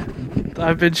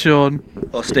 I've been Sean.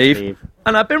 Or Steve.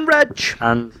 And I've been Reg.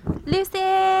 And Lucy!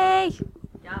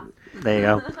 Yeah. There you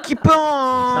go. Goodbye.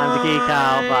 Time to geek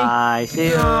out. Bye. See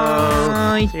you.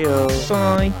 Bye. See you.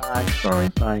 Bye. Bye.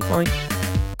 Bye. Bye. Bye.